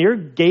to, when you're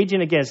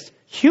gauging against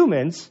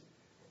humans,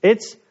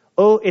 it's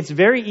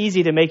very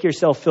easy to make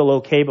yourself feel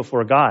okay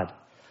before God.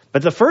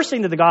 But the first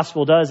thing that the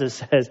gospel does is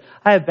says,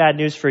 I have bad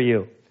news for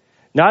you.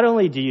 Not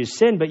only do you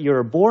sin, but you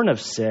are born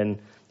of sin.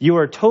 You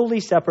are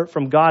totally separate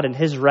from God, and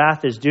his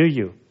wrath is due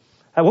you.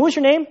 What was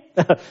your name?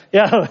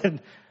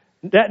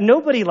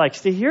 Nobody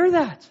likes to hear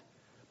that.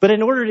 But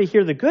in order to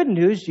hear the good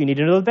news, you need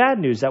to know the bad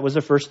news. That was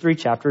the first 3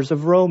 chapters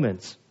of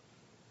Romans.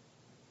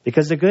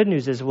 Because the good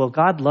news is, well,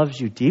 God loves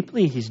you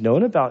deeply. He's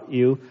known about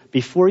you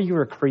before you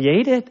were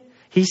created.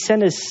 He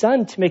sent his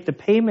son to make the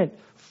payment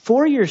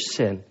for your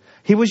sin.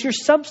 He was your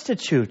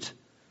substitute.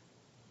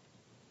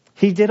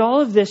 He did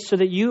all of this so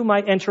that you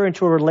might enter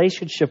into a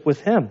relationship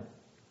with him.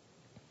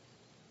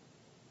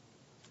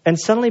 And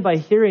suddenly by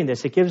hearing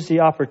this, it gives the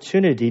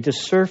opportunity to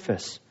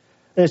surface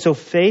And so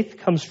faith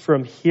comes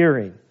from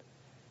hearing,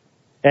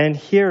 and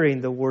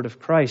hearing the word of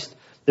Christ.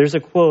 There's a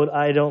quote,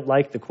 I don't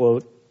like the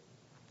quote,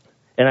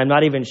 and I'm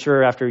not even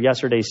sure after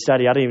yesterday's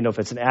study, I don't even know if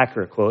it's an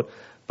accurate quote,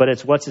 but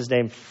it's, what's his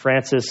name,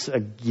 Francis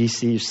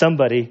Assisi,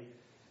 somebody,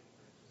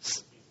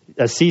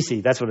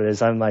 Assisi, that's what it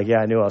is. I'm like, yeah,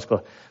 I knew I was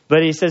close.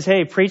 But he says,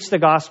 hey, preach the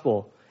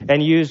gospel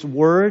and use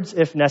words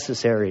if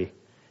necessary.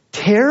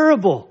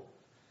 Terrible.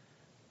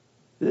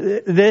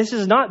 This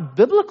is not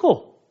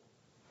biblical.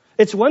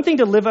 It's one thing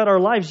to live out our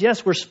lives.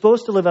 Yes, we're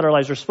supposed to live out our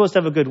lives. We're supposed to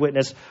have a good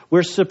witness.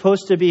 We're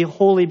supposed to be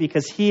holy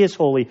because he is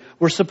holy.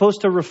 We're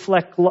supposed to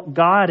reflect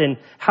God in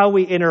how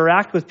we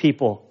interact with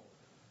people.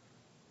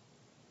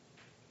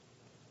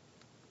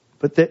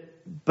 But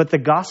the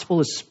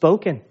gospel is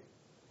spoken.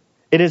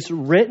 It is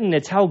written.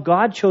 It's how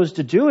God chose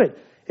to do it.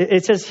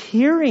 It says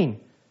hearing.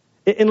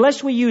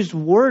 Unless we use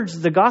words,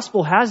 the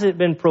gospel hasn't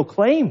been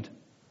proclaimed.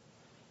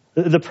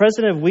 The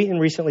president of Wheaton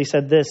recently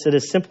said this: it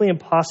is simply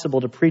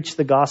impossible to preach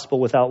the gospel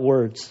without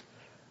words.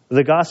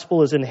 The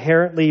gospel is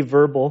inherently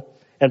verbal,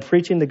 and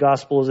preaching the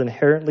gospel is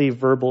inherently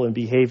verbal in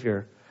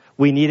behavior.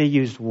 We need to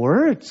use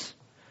words.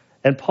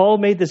 And Paul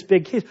made this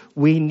big case.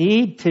 We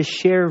need to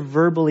share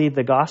verbally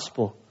the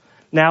gospel.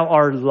 Now,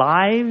 our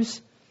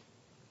lives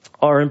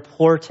are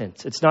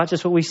important. It's not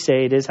just what we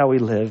say, it is how we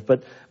live.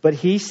 But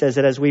he says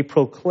that as we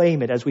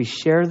proclaim it, as we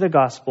share the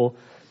gospel,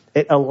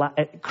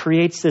 it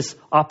creates this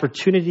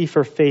opportunity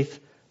for faith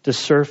to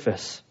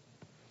surface.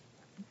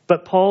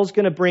 But Paul's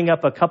going to bring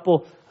up a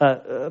couple,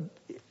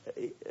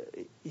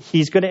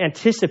 he's going to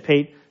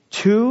anticipate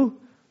two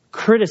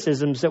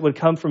criticisms that would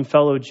come from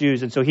fellow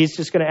Jews. And so he's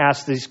just going to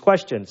ask these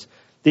questions,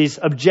 these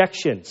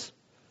objections.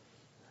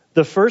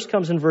 The first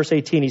comes in verse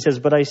 18. He says,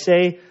 but I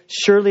say,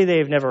 surely they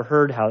have never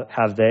heard,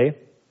 have they?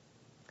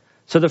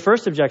 So the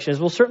first objection is,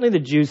 well, certainly the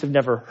Jews have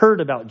never heard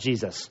about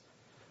Jesus.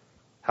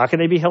 How can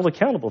they be held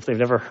accountable if they've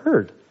never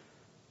heard?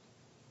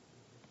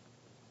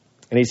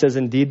 And he says,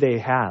 indeed they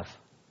have.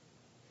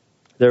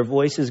 Their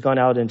voice has gone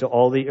out into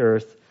all the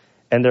earth,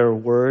 and their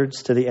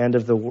words to the end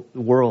of the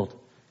world.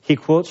 He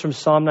quotes from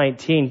Psalm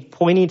 19,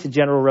 pointing to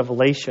general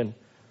revelation.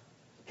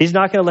 He's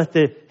not going to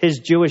let his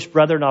Jewish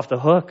brethren off the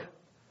hook.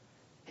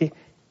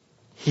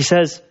 He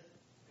says,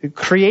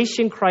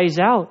 creation cries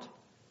out.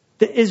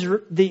 The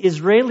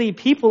Israeli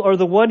people are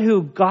the one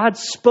who God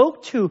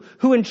spoke to,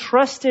 who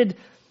entrusted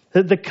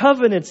the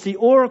covenants, the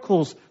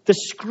oracles, the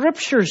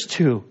scriptures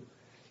to.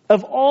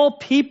 Of all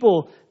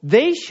people,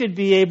 they should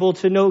be able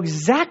to know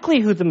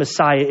exactly who the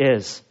Messiah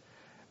is.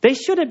 They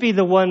shouldn't be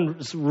the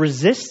ones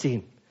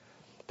resisting.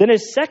 Then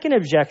his second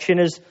objection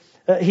is,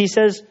 he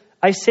says,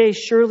 I say,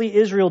 surely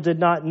Israel did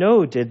not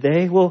know, did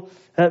they? Well,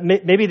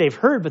 maybe they've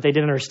heard, but they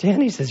didn't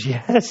understand. He says,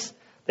 yes,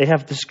 they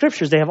have the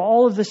scriptures. They have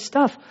all of this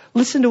stuff.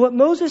 Listen to what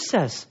Moses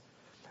says.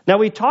 Now,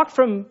 we talked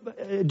from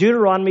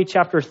Deuteronomy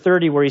chapter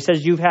 30, where he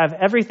says you have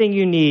everything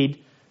you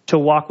need to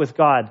walk with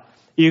God.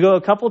 You go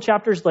a couple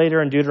chapters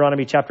later in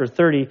Deuteronomy chapter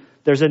 30,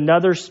 there's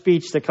another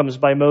speech that comes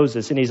by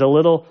Moses, and he's a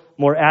little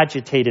more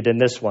agitated in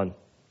this one.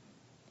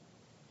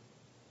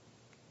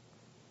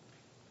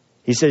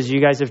 He says, you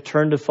guys have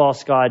turned to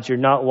false gods. You're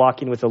not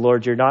walking with the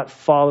Lord. You're not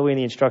following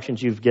the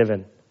instructions you've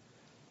given.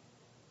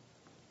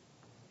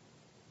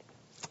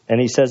 And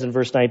he says in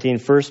verse 19,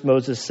 first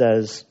Moses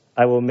says,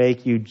 I will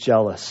make you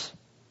jealous.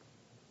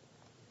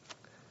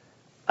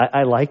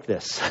 I like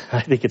this.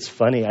 I think it's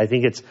funny. I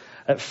think it's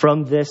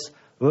from this,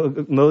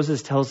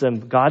 Moses tells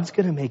them, God's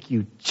going to make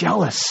you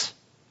jealous.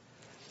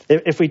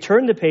 If we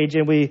turn the page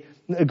and we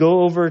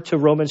go over to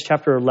Romans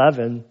chapter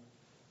 11,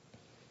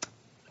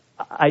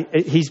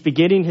 he's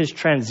beginning his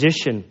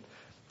transition.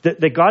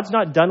 That God's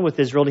not done with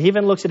Israel. He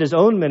even looks at his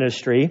own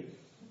ministry.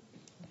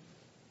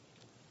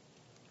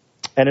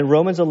 And in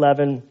Romans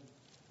 11,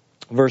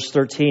 verse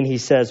 13,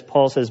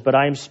 Paul says, but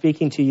I am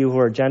speaking to you who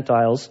are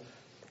Gentiles,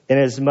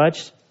 inasmuch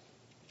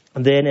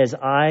then as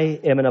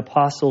I am an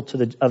apostle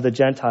of the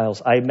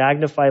Gentiles, I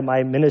magnify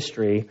my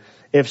ministry,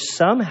 if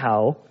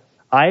somehow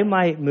I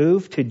might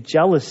move to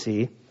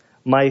jealousy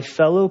my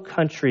fellow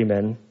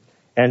countrymen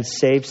and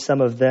save some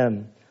of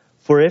them.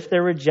 For if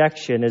their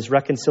rejection is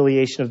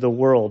reconciliation of the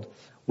world,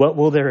 what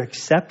will their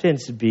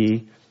acceptance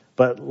be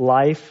but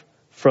life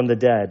from the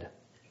dead?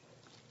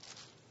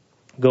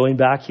 Going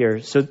back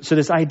here, so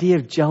this idea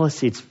of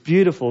jealousy, it's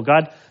beautiful.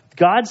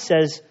 God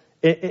says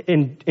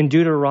in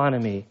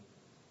Deuteronomy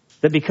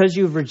that because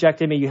you've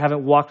rejected me, you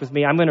haven't walked with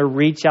me, I'm going to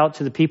reach out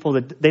to the people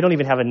that they don't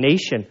even have a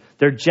nation.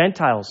 They're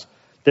Gentiles.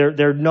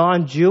 They're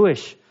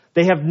non-Jewish.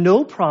 They have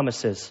no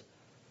promises.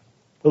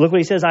 But look what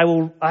he says,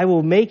 I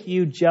will make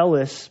you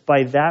jealous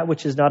by that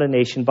which is not a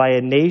nation, by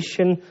a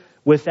nation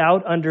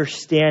without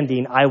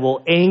understanding, I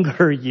will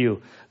anger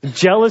you.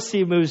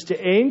 Jealousy moves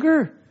to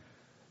anger.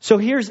 So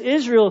here's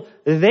Israel.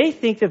 They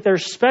think that they're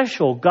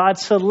special. God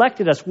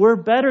selected us. We're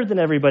better than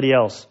everybody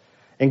else.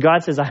 And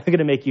God says, I'm going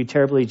to make you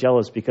terribly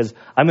jealous because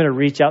I'm going to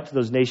reach out to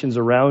those nations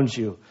around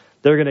you.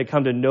 They're going to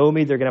come to know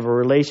me. They're going to have a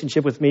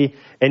relationship with me.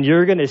 And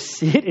you're going to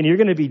see it and you're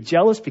going to be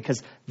jealous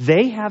because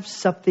they have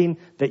something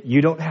that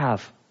you don't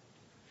have.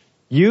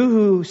 You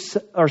who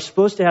are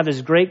supposed to have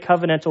this great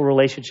covenantal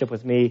relationship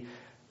with me,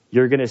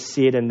 you're going to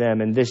see it in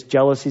them. And this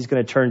jealousy is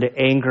going to turn to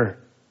anger.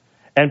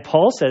 And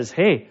Paul says,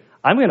 hey,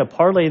 I'm going to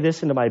parlay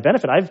this into my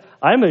benefit.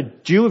 I'm a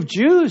Jew of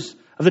Jews,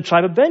 of the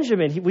tribe of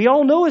Benjamin. We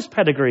all know his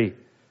pedigree.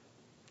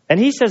 And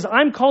he says,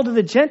 I'm called to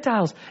the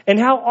Gentiles. And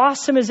how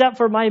awesome is that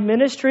for my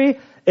ministry?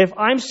 If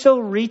I'm so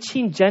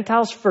reaching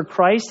Gentiles for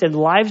Christ and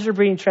lives are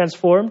being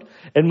transformed,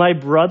 and my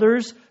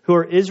brothers who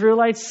are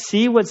Israelites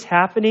see what's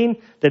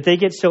happening, that they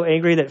get so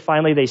angry that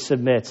finally they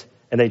submit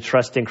and they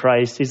trust in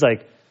Christ. He's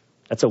like,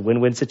 that's a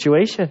win-win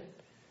situation.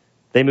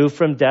 They move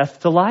from death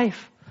to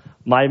life.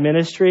 My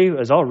ministry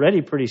is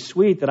already pretty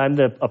sweet that I'm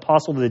the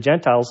apostle to the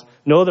Gentiles.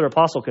 No other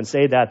apostle can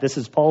say that. This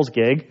is Paul's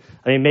gig.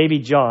 I mean, maybe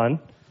John.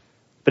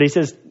 But he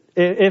says,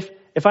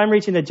 if I'm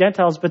reaching the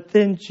Gentiles, but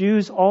then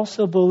Jews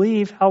also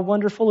believe, how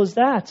wonderful is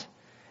that?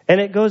 And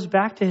it goes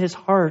back to his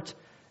heart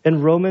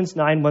in Romans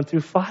 9,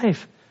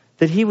 1-5,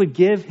 that he would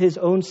give his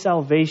own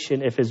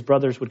salvation if his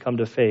brothers would come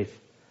to faith.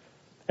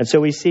 And so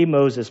we see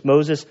Moses.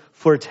 Moses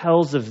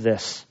foretells of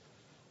this.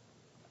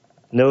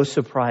 No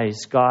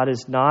surprise. God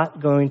is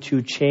not going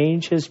to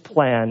change his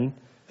plan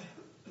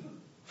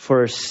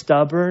for a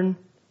stubborn,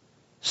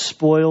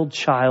 spoiled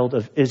child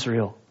of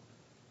Israel.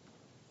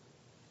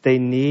 They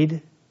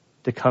need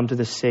to come to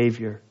the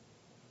Savior.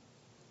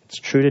 It's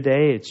true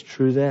today. It's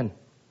true then.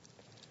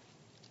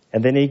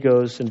 And then he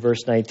goes in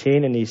verse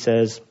 19 and he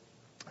says,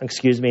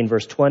 in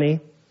verse 20,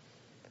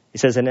 he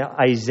says, and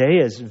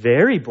Isaiah is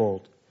very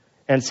bold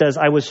and says,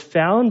 I was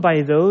found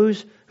by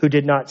those who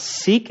did not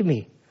seek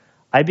me.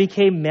 I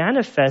became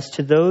manifest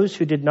to those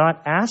who did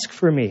not ask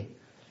for me.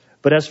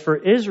 But as for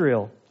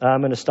Israel,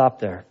 I'm going to stop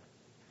there.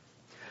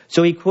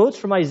 So he quotes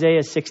from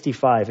Isaiah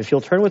 65. If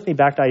you'll turn with me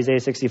back to Isaiah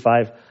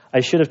 65,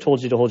 I should have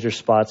told you to hold your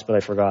spots, but I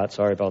forgot.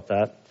 Sorry about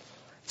that.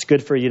 It's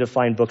good for you to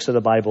find books of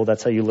the Bible.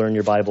 That's how you learn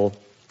your Bible.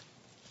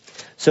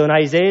 So in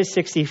Isaiah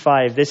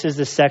 65, this is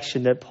the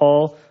section that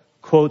Paul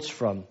quotes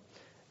from.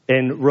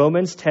 In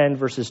Romans 10,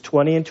 verses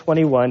 20 and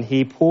 21,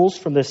 he pulls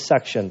from this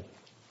section.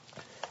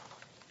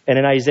 And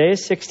in Isaiah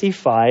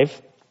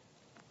 65,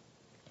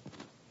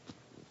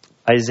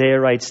 Isaiah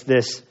writes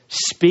this,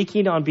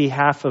 speaking on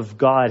behalf of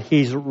God.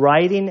 He's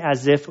writing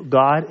as if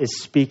God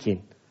is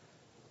speaking.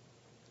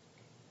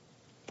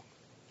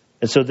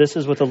 And so this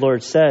is what the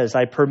Lord says.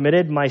 I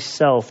permitted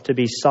myself to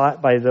be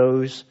sought by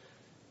those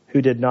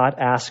who did not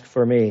ask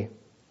for me.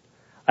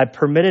 I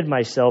permitted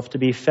myself to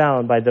be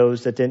found by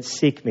those that didn't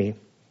seek me.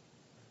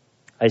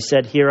 I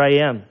said, here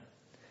I am,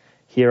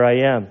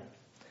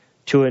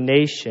 to a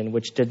nation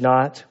which did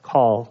not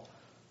call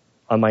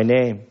on my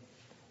name.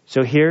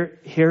 So here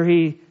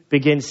he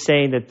begins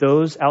saying that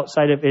those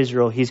outside of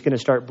Israel, he's going to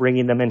start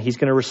bringing them in. He's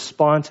going to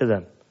respond to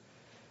them.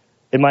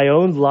 In my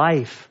own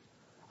life,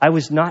 I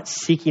was not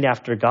seeking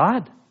after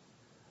God.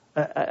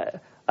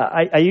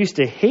 I used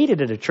to hate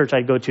it at a church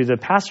I'd go to. The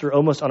pastor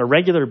almost on a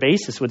regular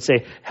basis would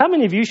say, how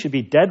many of you should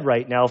be dead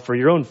right now for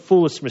your own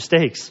foolish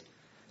mistakes?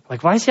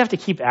 Like, why does he have to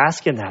keep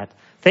asking that?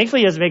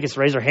 Thankfully, he doesn't make us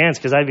raise our hands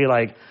because I'd be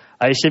like,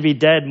 I should be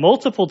dead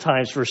multiple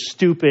times for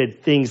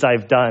stupid things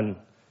I've done.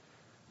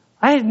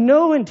 I had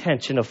no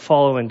intention of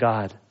following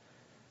God.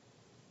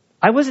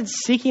 I wasn't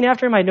seeking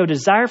after him. I had no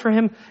desire for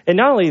him. And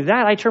not only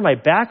that, I turned my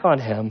back on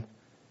him.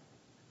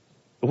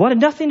 It wanted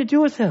nothing to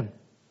do with him.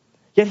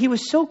 Yet he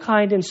was so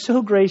kind and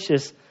so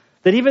gracious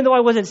that even though I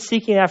wasn't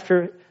seeking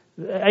after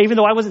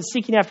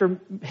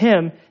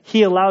him,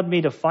 he allowed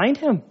me to find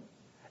him.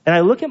 And I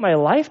look at my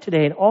life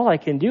today, and all I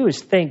can do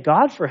is thank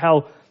God for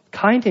how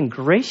kind and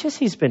gracious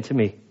he's been to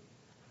me.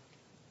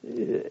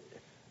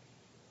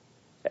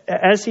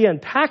 As he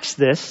unpacks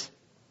this,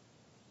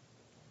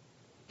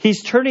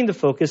 he's turning the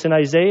focus in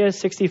Isaiah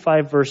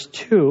 65, verse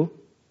 2.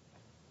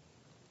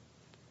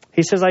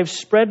 He says, I've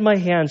spread my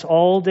hands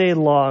all day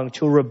long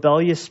to a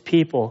rebellious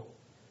people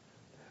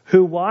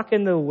who walk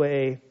in the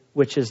way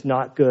which is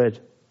not good,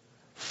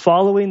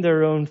 following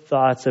their own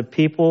thoughts, of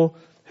people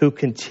who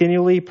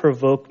continually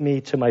provoke me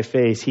to my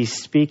face. He's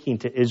speaking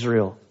to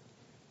Israel.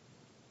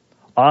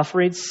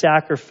 Offering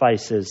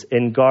sacrifices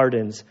in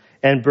gardens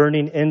and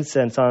burning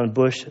incense on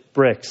bush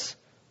bricks,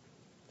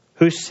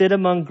 who sit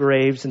among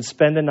graves and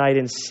spend the night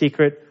in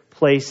secret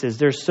places.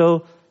 They're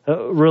so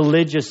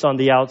religious on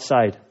the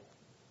outside.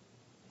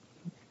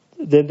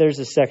 Then there's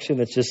a section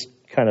that's just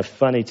kind of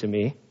funny to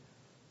me.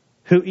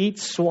 Who eat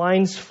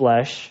swine's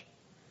flesh,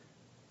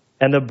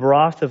 and the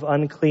broth of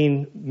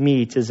unclean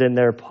meat is in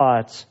their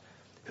pots.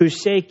 Who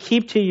say,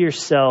 keep to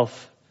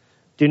yourself,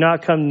 do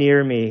not come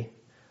near me,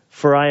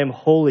 for I am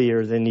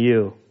holier than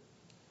you.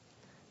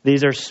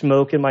 These are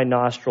smoke in my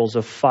nostrils,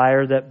 a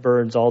fire that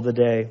burns all the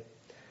day.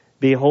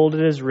 Behold,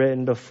 it is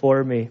written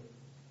before me.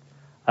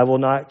 I will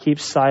not keep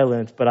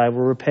silent, but I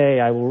will repay.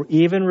 I will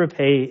even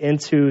repay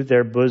into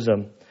their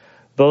bosom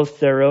both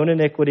their own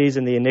iniquities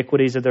and the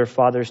iniquities of their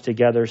fathers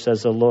together,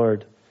 says the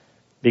Lord,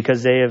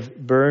 because they have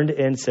burned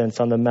incense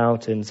on the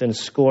mountains and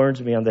scorned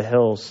me on the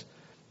hills.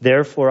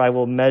 Therefore, I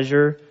will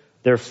measure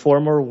their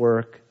former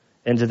work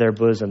into their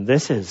bosom.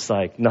 This is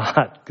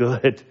not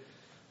good.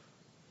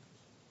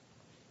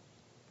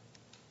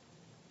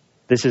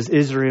 This is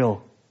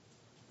Israel.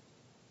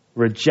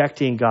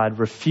 rejecting God,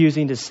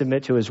 refusing to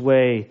submit to his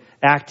way,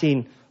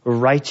 acting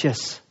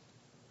righteous.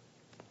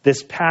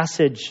 This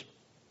passage,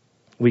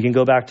 we can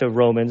go back to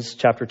Romans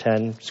chapter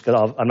 10.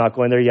 I'm not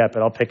going there yet,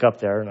 but I'll pick up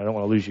there, and I don't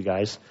want to lose you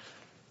guys.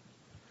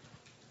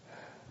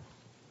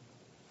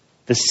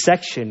 This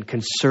section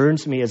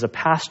concerns me as a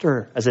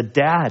pastor, as a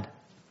dad.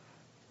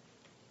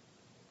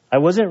 I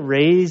wasn't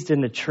raised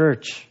in the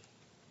church.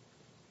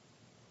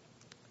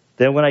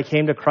 Then when I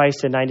came to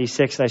Christ in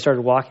 96 and I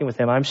started walking with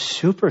him, I'm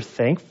super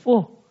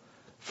thankful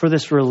for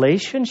this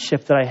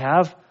relationship that I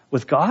have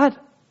with God.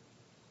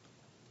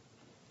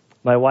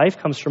 My wife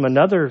comes from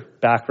another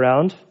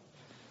background.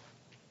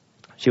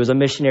 She was a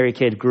missionary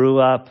kid, grew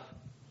up,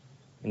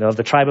 of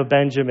the tribe of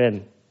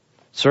Benjamin,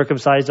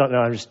 circumcised. No,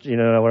 I'm just,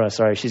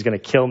 sorry, she's going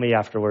to kill me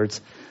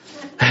afterwards.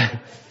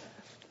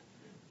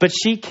 But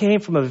she came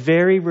from a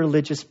very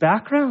religious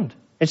background,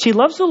 and she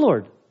loves the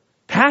Lord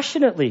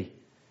passionately.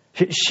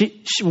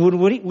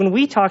 When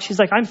we talk, she's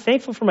like, I'm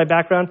thankful for my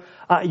background.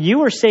 You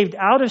were saved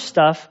out of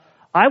stuff.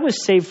 I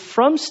was saved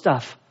from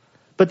stuff.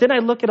 But then I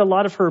look at a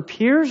lot of her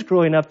peers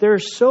growing up. There are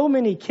so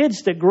many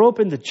kids that grow up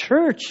in the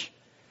church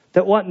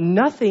that want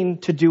nothing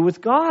to do with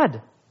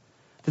God,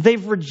 that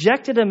they've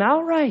rejected him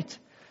outright.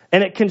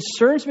 And it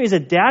concerns me as a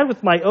dad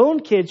with my own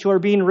kids who are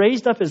being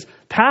raised up as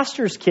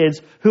pastors' kids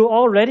who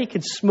already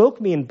could smoke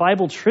me in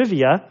Bible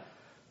trivia.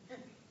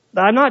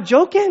 I'm not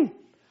joking.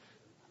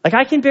 Like,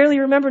 I can barely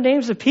remember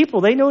names of people.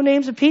 They know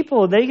names of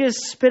people. They just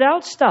spit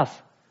out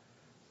stuff.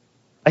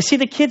 I see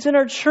the kids in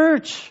our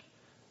church.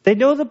 They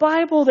know the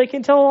Bible. They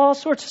can tell all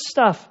sorts of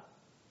stuff.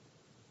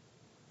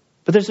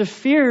 But there's a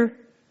fear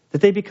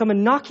that they become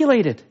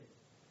inoculated,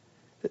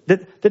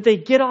 that they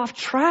get off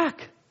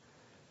track.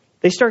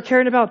 They start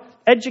caring about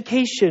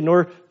education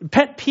or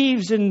pet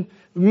peeves in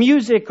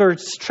music or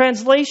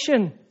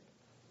translation.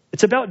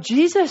 It's about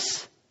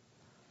Jesus.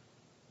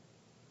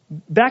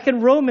 Back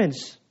in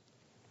Romans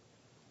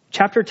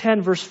chapter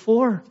 10, verse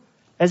 4,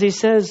 as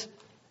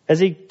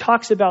he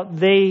talks about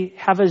they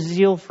have a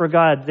zeal for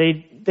God.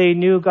 They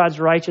knew God's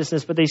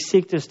righteousness, but they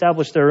seek to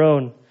establish their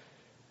own.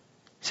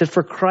 He said,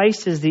 for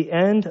Christ is the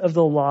end of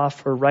the law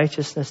for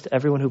righteousness to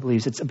everyone who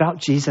believes. It's about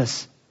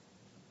Jesus.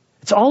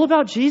 It's all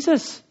about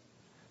Jesus.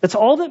 That's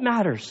all that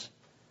matters.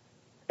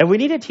 And we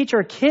need to teach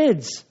our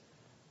kids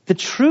the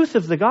truth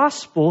of the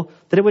gospel,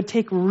 that it would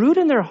take root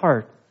in their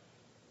heart.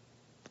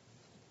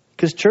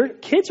 Because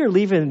kids are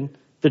leaving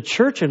the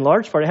church in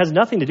large part. It has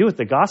nothing to do with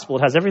the gospel.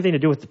 It has everything to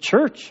do with the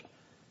church.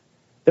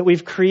 That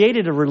we've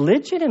created a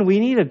religion, and we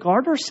need to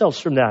guard ourselves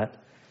from that,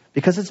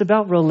 because it's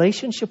about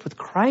relationship with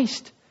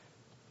Christ.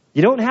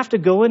 You don't have to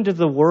go into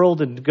the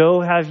world and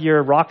go have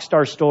your rock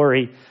star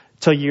story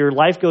till your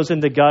life goes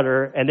in the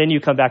gutter and then you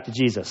come back to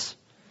Jesus.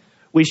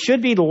 We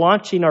should be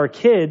launching our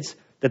kids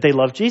that they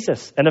love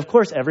Jesus. And of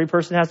course, every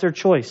person has their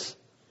choice.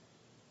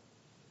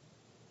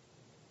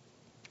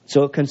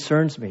 So it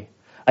concerns me.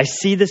 I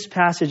see this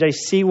passage. I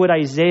see what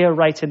Isaiah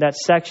writes in that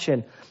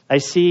section. I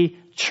see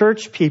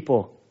church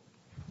people.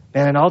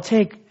 Man, I'll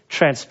take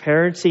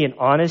transparency and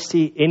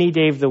honesty any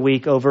day of the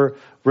week over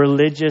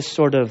religious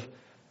sort of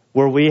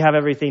where we have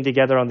everything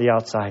together on the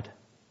outside.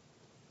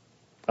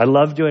 I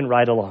love doing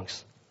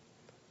ride-alongs.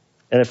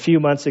 And a few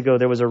months ago,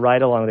 there was a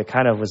ride-along that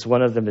kind of was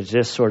one of them that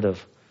just sort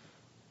of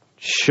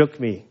shook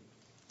me.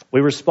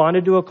 We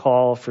responded to a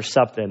call for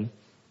something.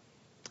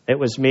 It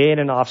was me and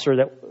an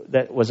officer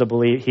that was a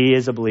believer. He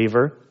is a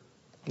believer.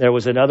 There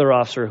was another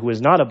officer who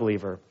was not a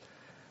believer.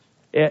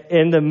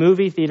 In the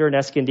movie theater in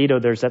Escondido,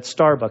 there's that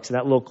Starbucks in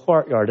that little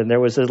courtyard, and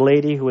there was a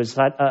lady who was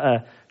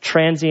a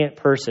transient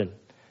person.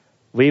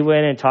 We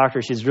went and talked to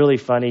her. She's really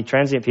funny.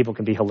 Transient people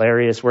can be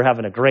hilarious. We're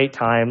having a great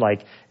time,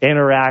 like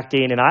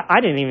interacting, and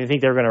I didn't even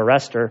think they were going to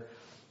arrest her.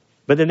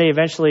 But then they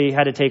eventually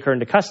had to take her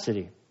into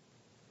custody.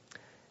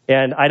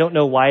 And I don't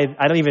know why.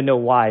 I don't even know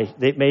why.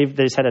 They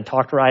just had to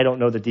talk to her. I don't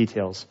know the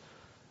details.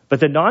 But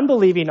the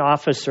non-believing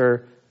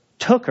officer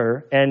took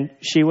her, and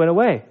she went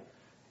away.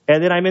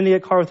 And then I'm in the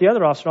car with the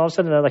other officer, and all of a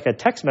sudden, like a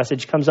text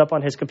message comes up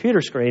on his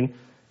computer screen,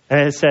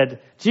 and it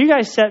said, "Do you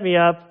guys set me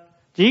up?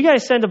 Do you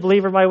guys send a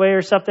believer my way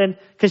or something?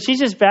 Because she's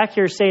just back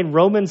here saying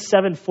Romans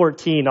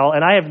 7:14,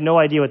 and I have no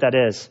idea what that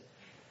is."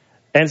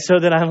 And so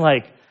then I'm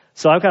like,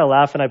 so I'm kind of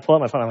laughing. I pull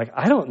out my phone. I'm like,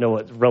 I don't know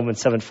what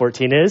Romans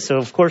 7:14 is. So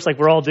of course, like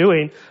we're all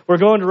doing, we're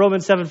going to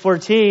Romans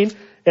 7:14,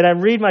 and I'm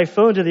reading my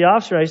phone to the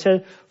officer. I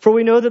said, "For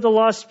we know that the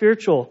law is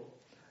spiritual,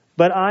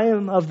 but I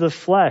am of the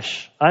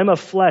flesh. I'm of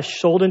flesh,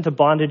 sold into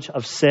bondage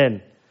of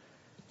sin."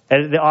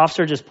 And the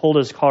officer just pulled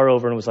his car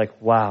over and was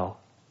like, "Wow,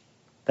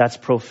 that's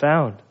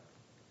profound.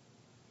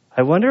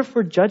 I wonder if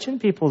we're judging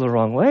people the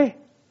wrong way.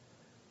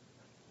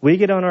 We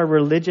get on our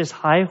religious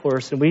high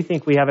horse and we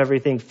think we have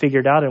everything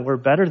figured out and we're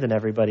better than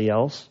everybody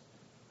else.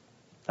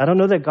 I don't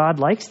know that God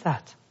likes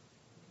that."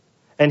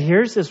 And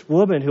here's this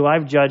woman who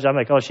I've judged. I'm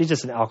like, oh, she's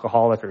just an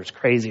alcoholic or is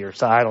crazy or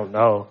so. I don't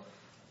know.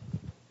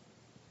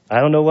 I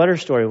don't know what her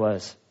story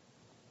was.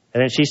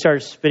 And then she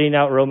starts spitting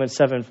out Romans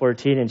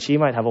 7:14, and she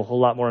might have a whole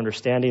lot more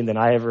understanding than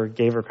I ever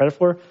gave her credit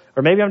for.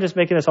 Or maybe I'm just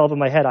making this all up in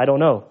my head. I don't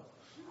know.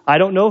 I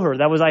don't know her.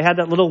 I had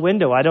that little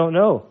window. I don't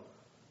know.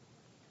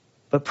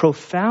 but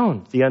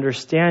profound, the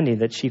understanding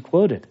that she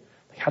quoted.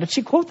 How did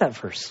she quote that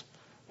verse?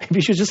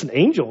 Maybe she was just an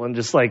angel and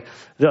just like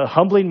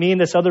humbling me and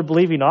this other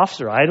believing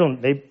officer. I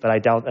don't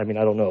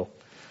know.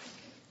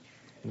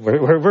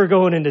 We're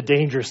going into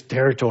dangerous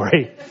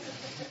territory.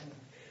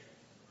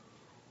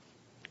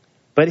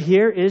 But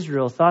here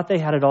Israel thought they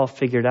had it all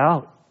figured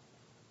out.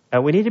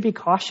 And we need to be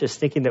cautious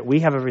thinking that we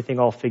have everything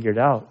all figured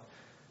out.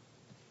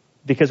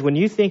 Because when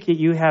you think that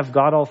you have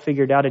God all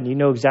figured out and you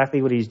know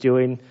exactly what he's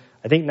doing,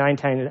 I think 9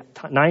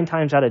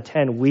 times out of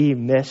 10, we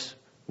miss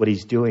what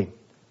he's doing.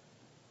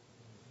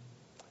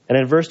 And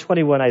in verse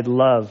 21, I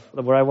love,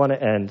 where I want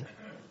to end,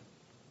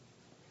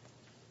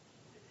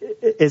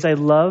 is I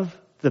love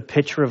the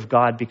picture of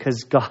God,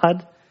 because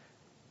God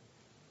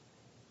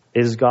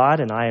is God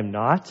and I am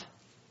not.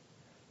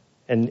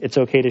 And it's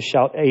okay to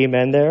shout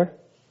amen there.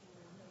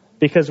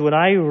 Because when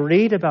I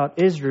read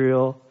about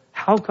Israel,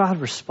 how God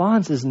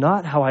responds is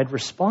not how I'd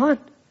respond.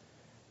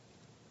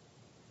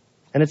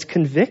 And it's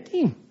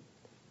convicting.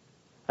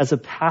 As a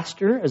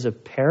pastor, as a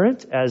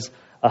parent, as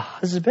a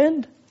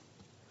husband.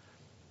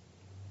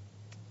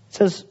 It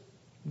says,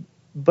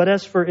 but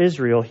as for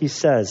Israel, he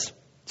says,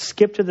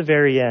 skip to the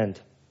very end.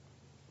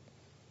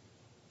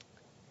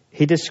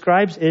 He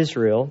describes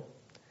Israel,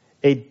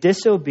 a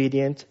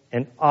disobedient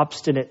and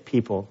obstinate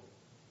people.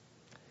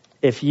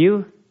 If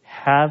you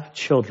have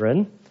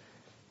children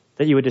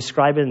that you would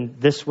describe in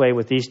this way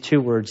with these two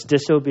words,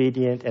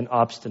 disobedient and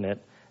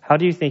obstinate, how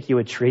do you think you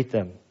would treat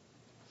them?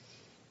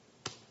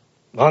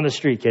 On the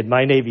street, kid,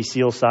 my Navy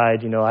SEAL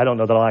side, I don't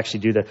know that I'll actually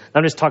do that.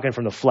 I'm just talking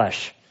from the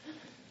flesh,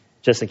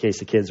 just in case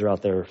the kids are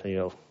out there,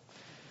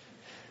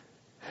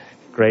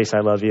 Grace, I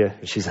love you.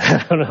 She's,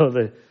 I don't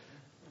know.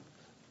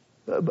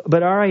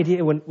 But our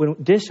idea, when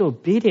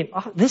disobedient,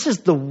 this is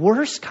the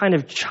worst kind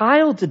of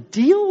child to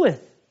deal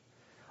with.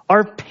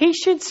 Our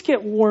patience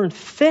get worn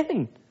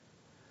thin.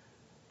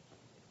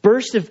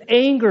 Burst of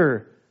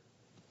anger,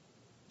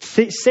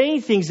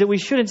 saying things that we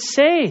shouldn't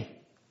say.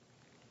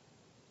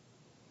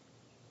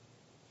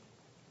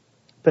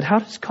 But how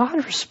does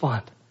God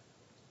respond?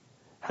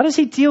 How does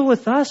he deal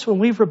with us when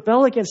we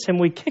rebel against him,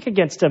 we kick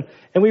against him,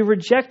 and we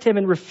reject him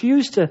and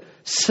refuse to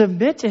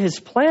submit to his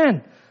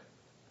plan?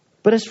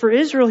 But as for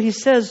Israel, he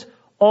says,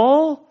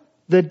 all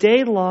the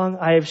day long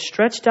I have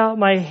stretched out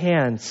my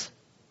hands.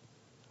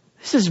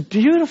 This is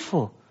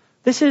beautiful.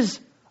 This is,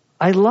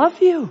 I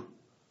love you.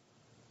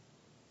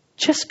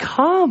 Just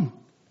come.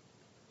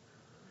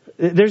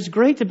 There's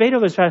great debate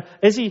over this.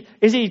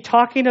 Is he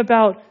talking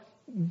about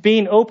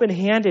being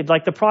open-handed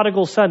like the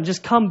prodigal son?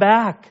 Just come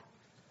back.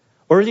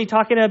 Or is he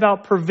talking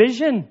about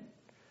provision?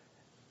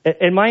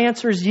 And my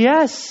answer is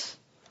yes.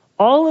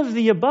 All of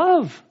the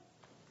above.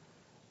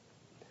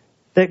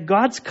 That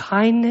God's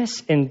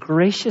kindness and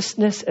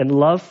graciousness and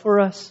love for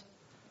us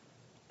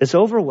is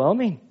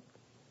overwhelming.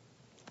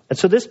 And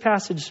so this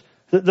passage,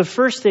 the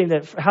first thing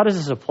how does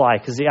this apply?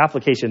 Because the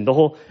application,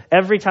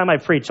 every time I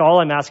preach,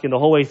 all I'm asking the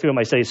whole way through,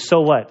 I say,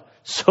 so what?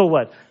 So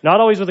what? Not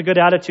always with a good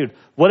attitude.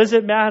 What does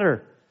it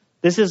matter?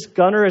 This is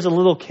Gunnar as a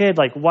little kid.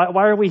 Like, why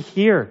are we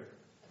here?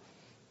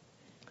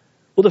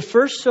 Well, the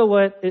first so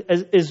what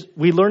is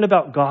we learn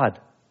about God.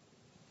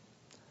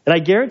 And I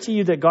guarantee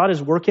you that God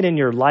is working in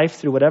your life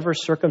through whatever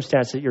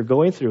circumstance that you're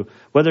going through.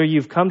 Whether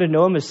you've come to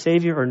know him as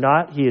Savior or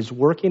not, he is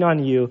working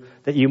on you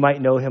that you might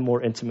know him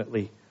more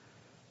intimately.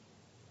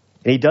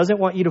 And he doesn't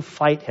want you to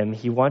fight him.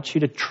 He wants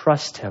you to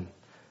trust him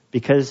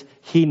because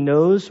he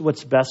knows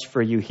what's best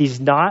for you.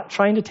 He's not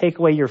trying to take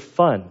away your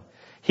fun.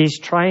 He's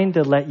trying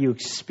to let you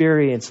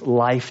experience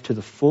life to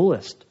the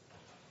fullest.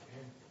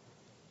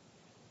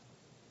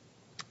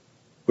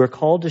 We're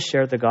called to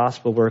share the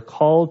gospel. We're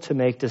called to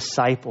make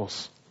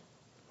disciples.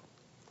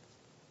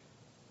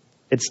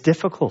 It's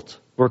difficult.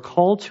 We're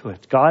called to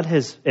it. God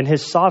has, in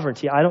his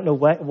sovereignty, I don't know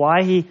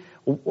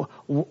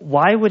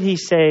why would he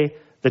say,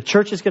 the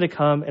church is going to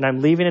come and I'm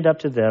leaving it up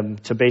to them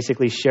to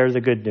basically share the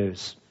good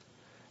news.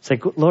 It's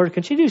like, Lord,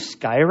 can't you do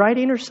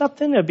skywriting or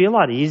something? It'd be a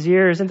lot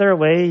easier. Isn't there a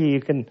way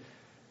you can...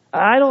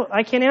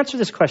 I can't answer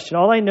this question.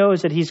 All I know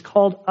is that he's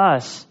called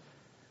us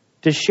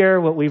to share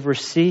what we've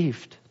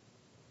received.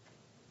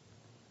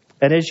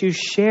 And as you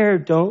share,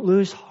 don't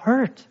lose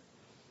heart.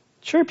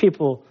 Sure,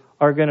 people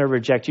are going to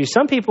reject you.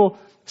 Some people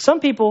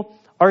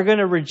are going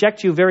to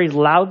reject you very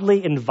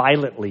loudly and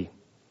violently.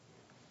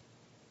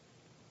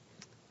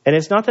 And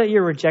it's not that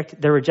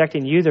they're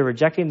rejecting you, they're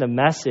rejecting the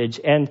message.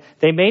 And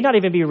they may not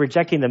even be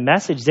rejecting the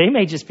message. They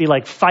may just be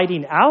like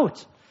fighting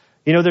out.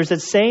 There's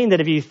that saying that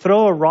if you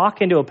throw a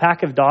rock into a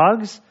pack of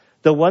dogs,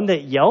 the one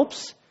that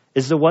yelps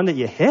is the one that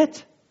you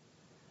hit.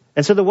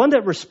 And so the one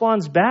that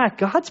responds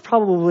back,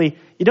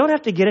 you don't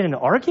have to get in an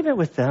argument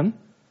with them.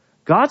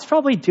 God's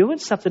probably doing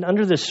something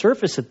under the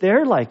surface that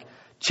they're like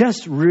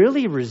just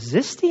really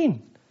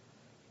resisting.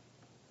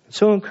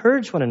 So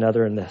encourage one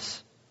another in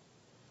this.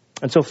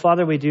 And so,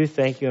 Father, we do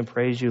thank you and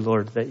praise you,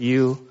 Lord, that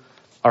you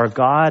are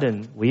God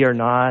and we are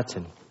not.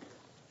 And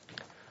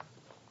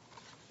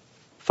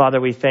Father,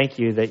 we thank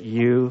you that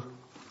you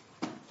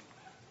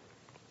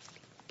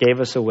gave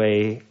us a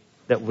way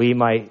that we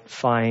might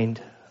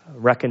find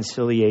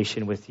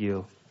reconciliation with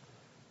you.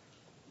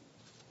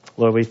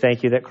 Lord, we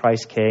thank you that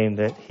Christ came,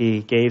 that he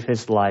gave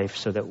his life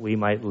so that we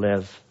might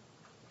live.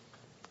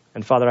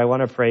 And Father, I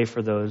want to pray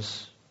for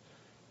those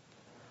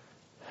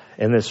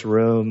in this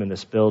room, in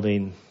this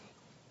building,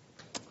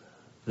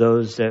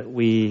 those that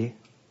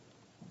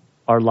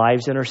our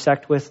lives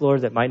intersect with,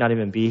 Lord, that might not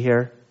even be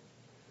here.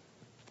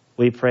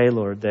 We pray,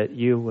 Lord, that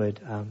you would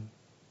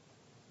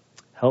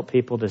help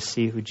people to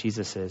see who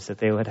Jesus is, that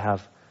they would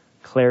have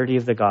clarity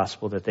of the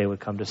gospel, that they would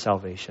come to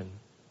salvation.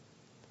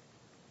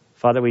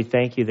 Father, we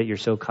thank you that you're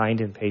so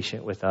kind and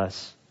patient with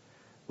us.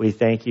 We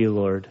thank you,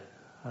 Lord,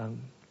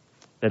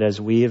 that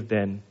as we have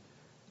been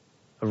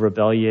a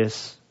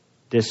rebellious,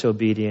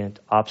 disobedient,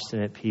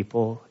 obstinate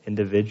people,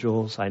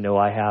 individuals, I know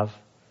I have,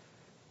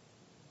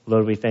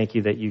 Lord, we thank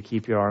you that you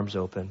keep your arms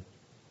open,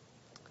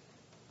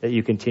 that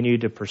you continue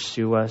to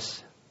pursue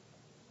us,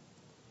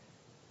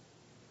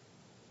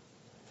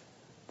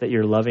 that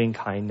your loving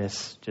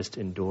kindness just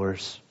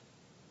endures.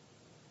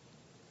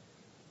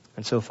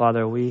 And so,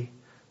 Father, we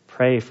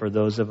pray for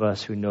those of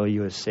us who know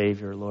you as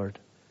Savior, Lord.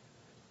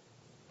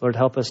 Lord,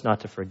 help us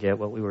not to forget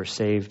what we were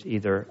saved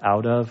either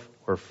out of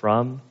or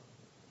from.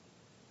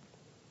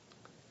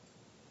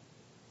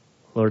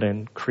 Lord,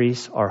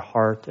 increase our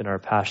heart and our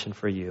passion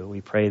for you. We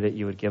pray that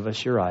you would give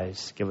us your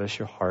eyes, give us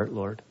your heart,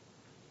 Lord.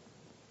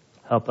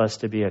 Help us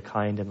to be a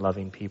kind and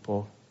loving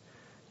people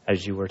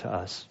as you were to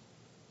us.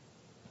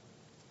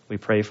 We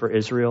pray for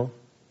Israel,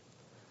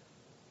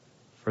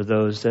 for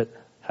those that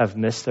have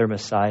missed their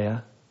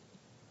Messiah.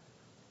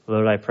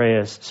 Lord, I pray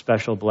a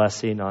special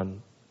blessing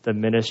on the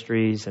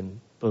ministries and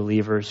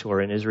believers who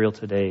are in Israel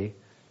today,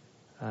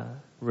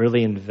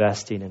 really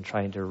investing in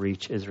trying to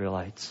reach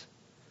Israelites.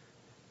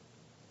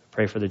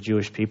 Pray for the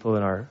Jewish people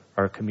in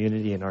our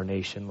community and our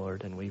nation,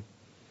 Lord. And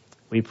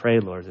we pray,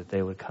 Lord, that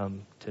they would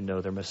come to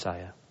know their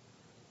Messiah.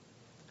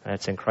 And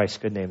it's in Christ's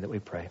good name that we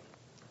pray.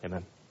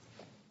 Amen.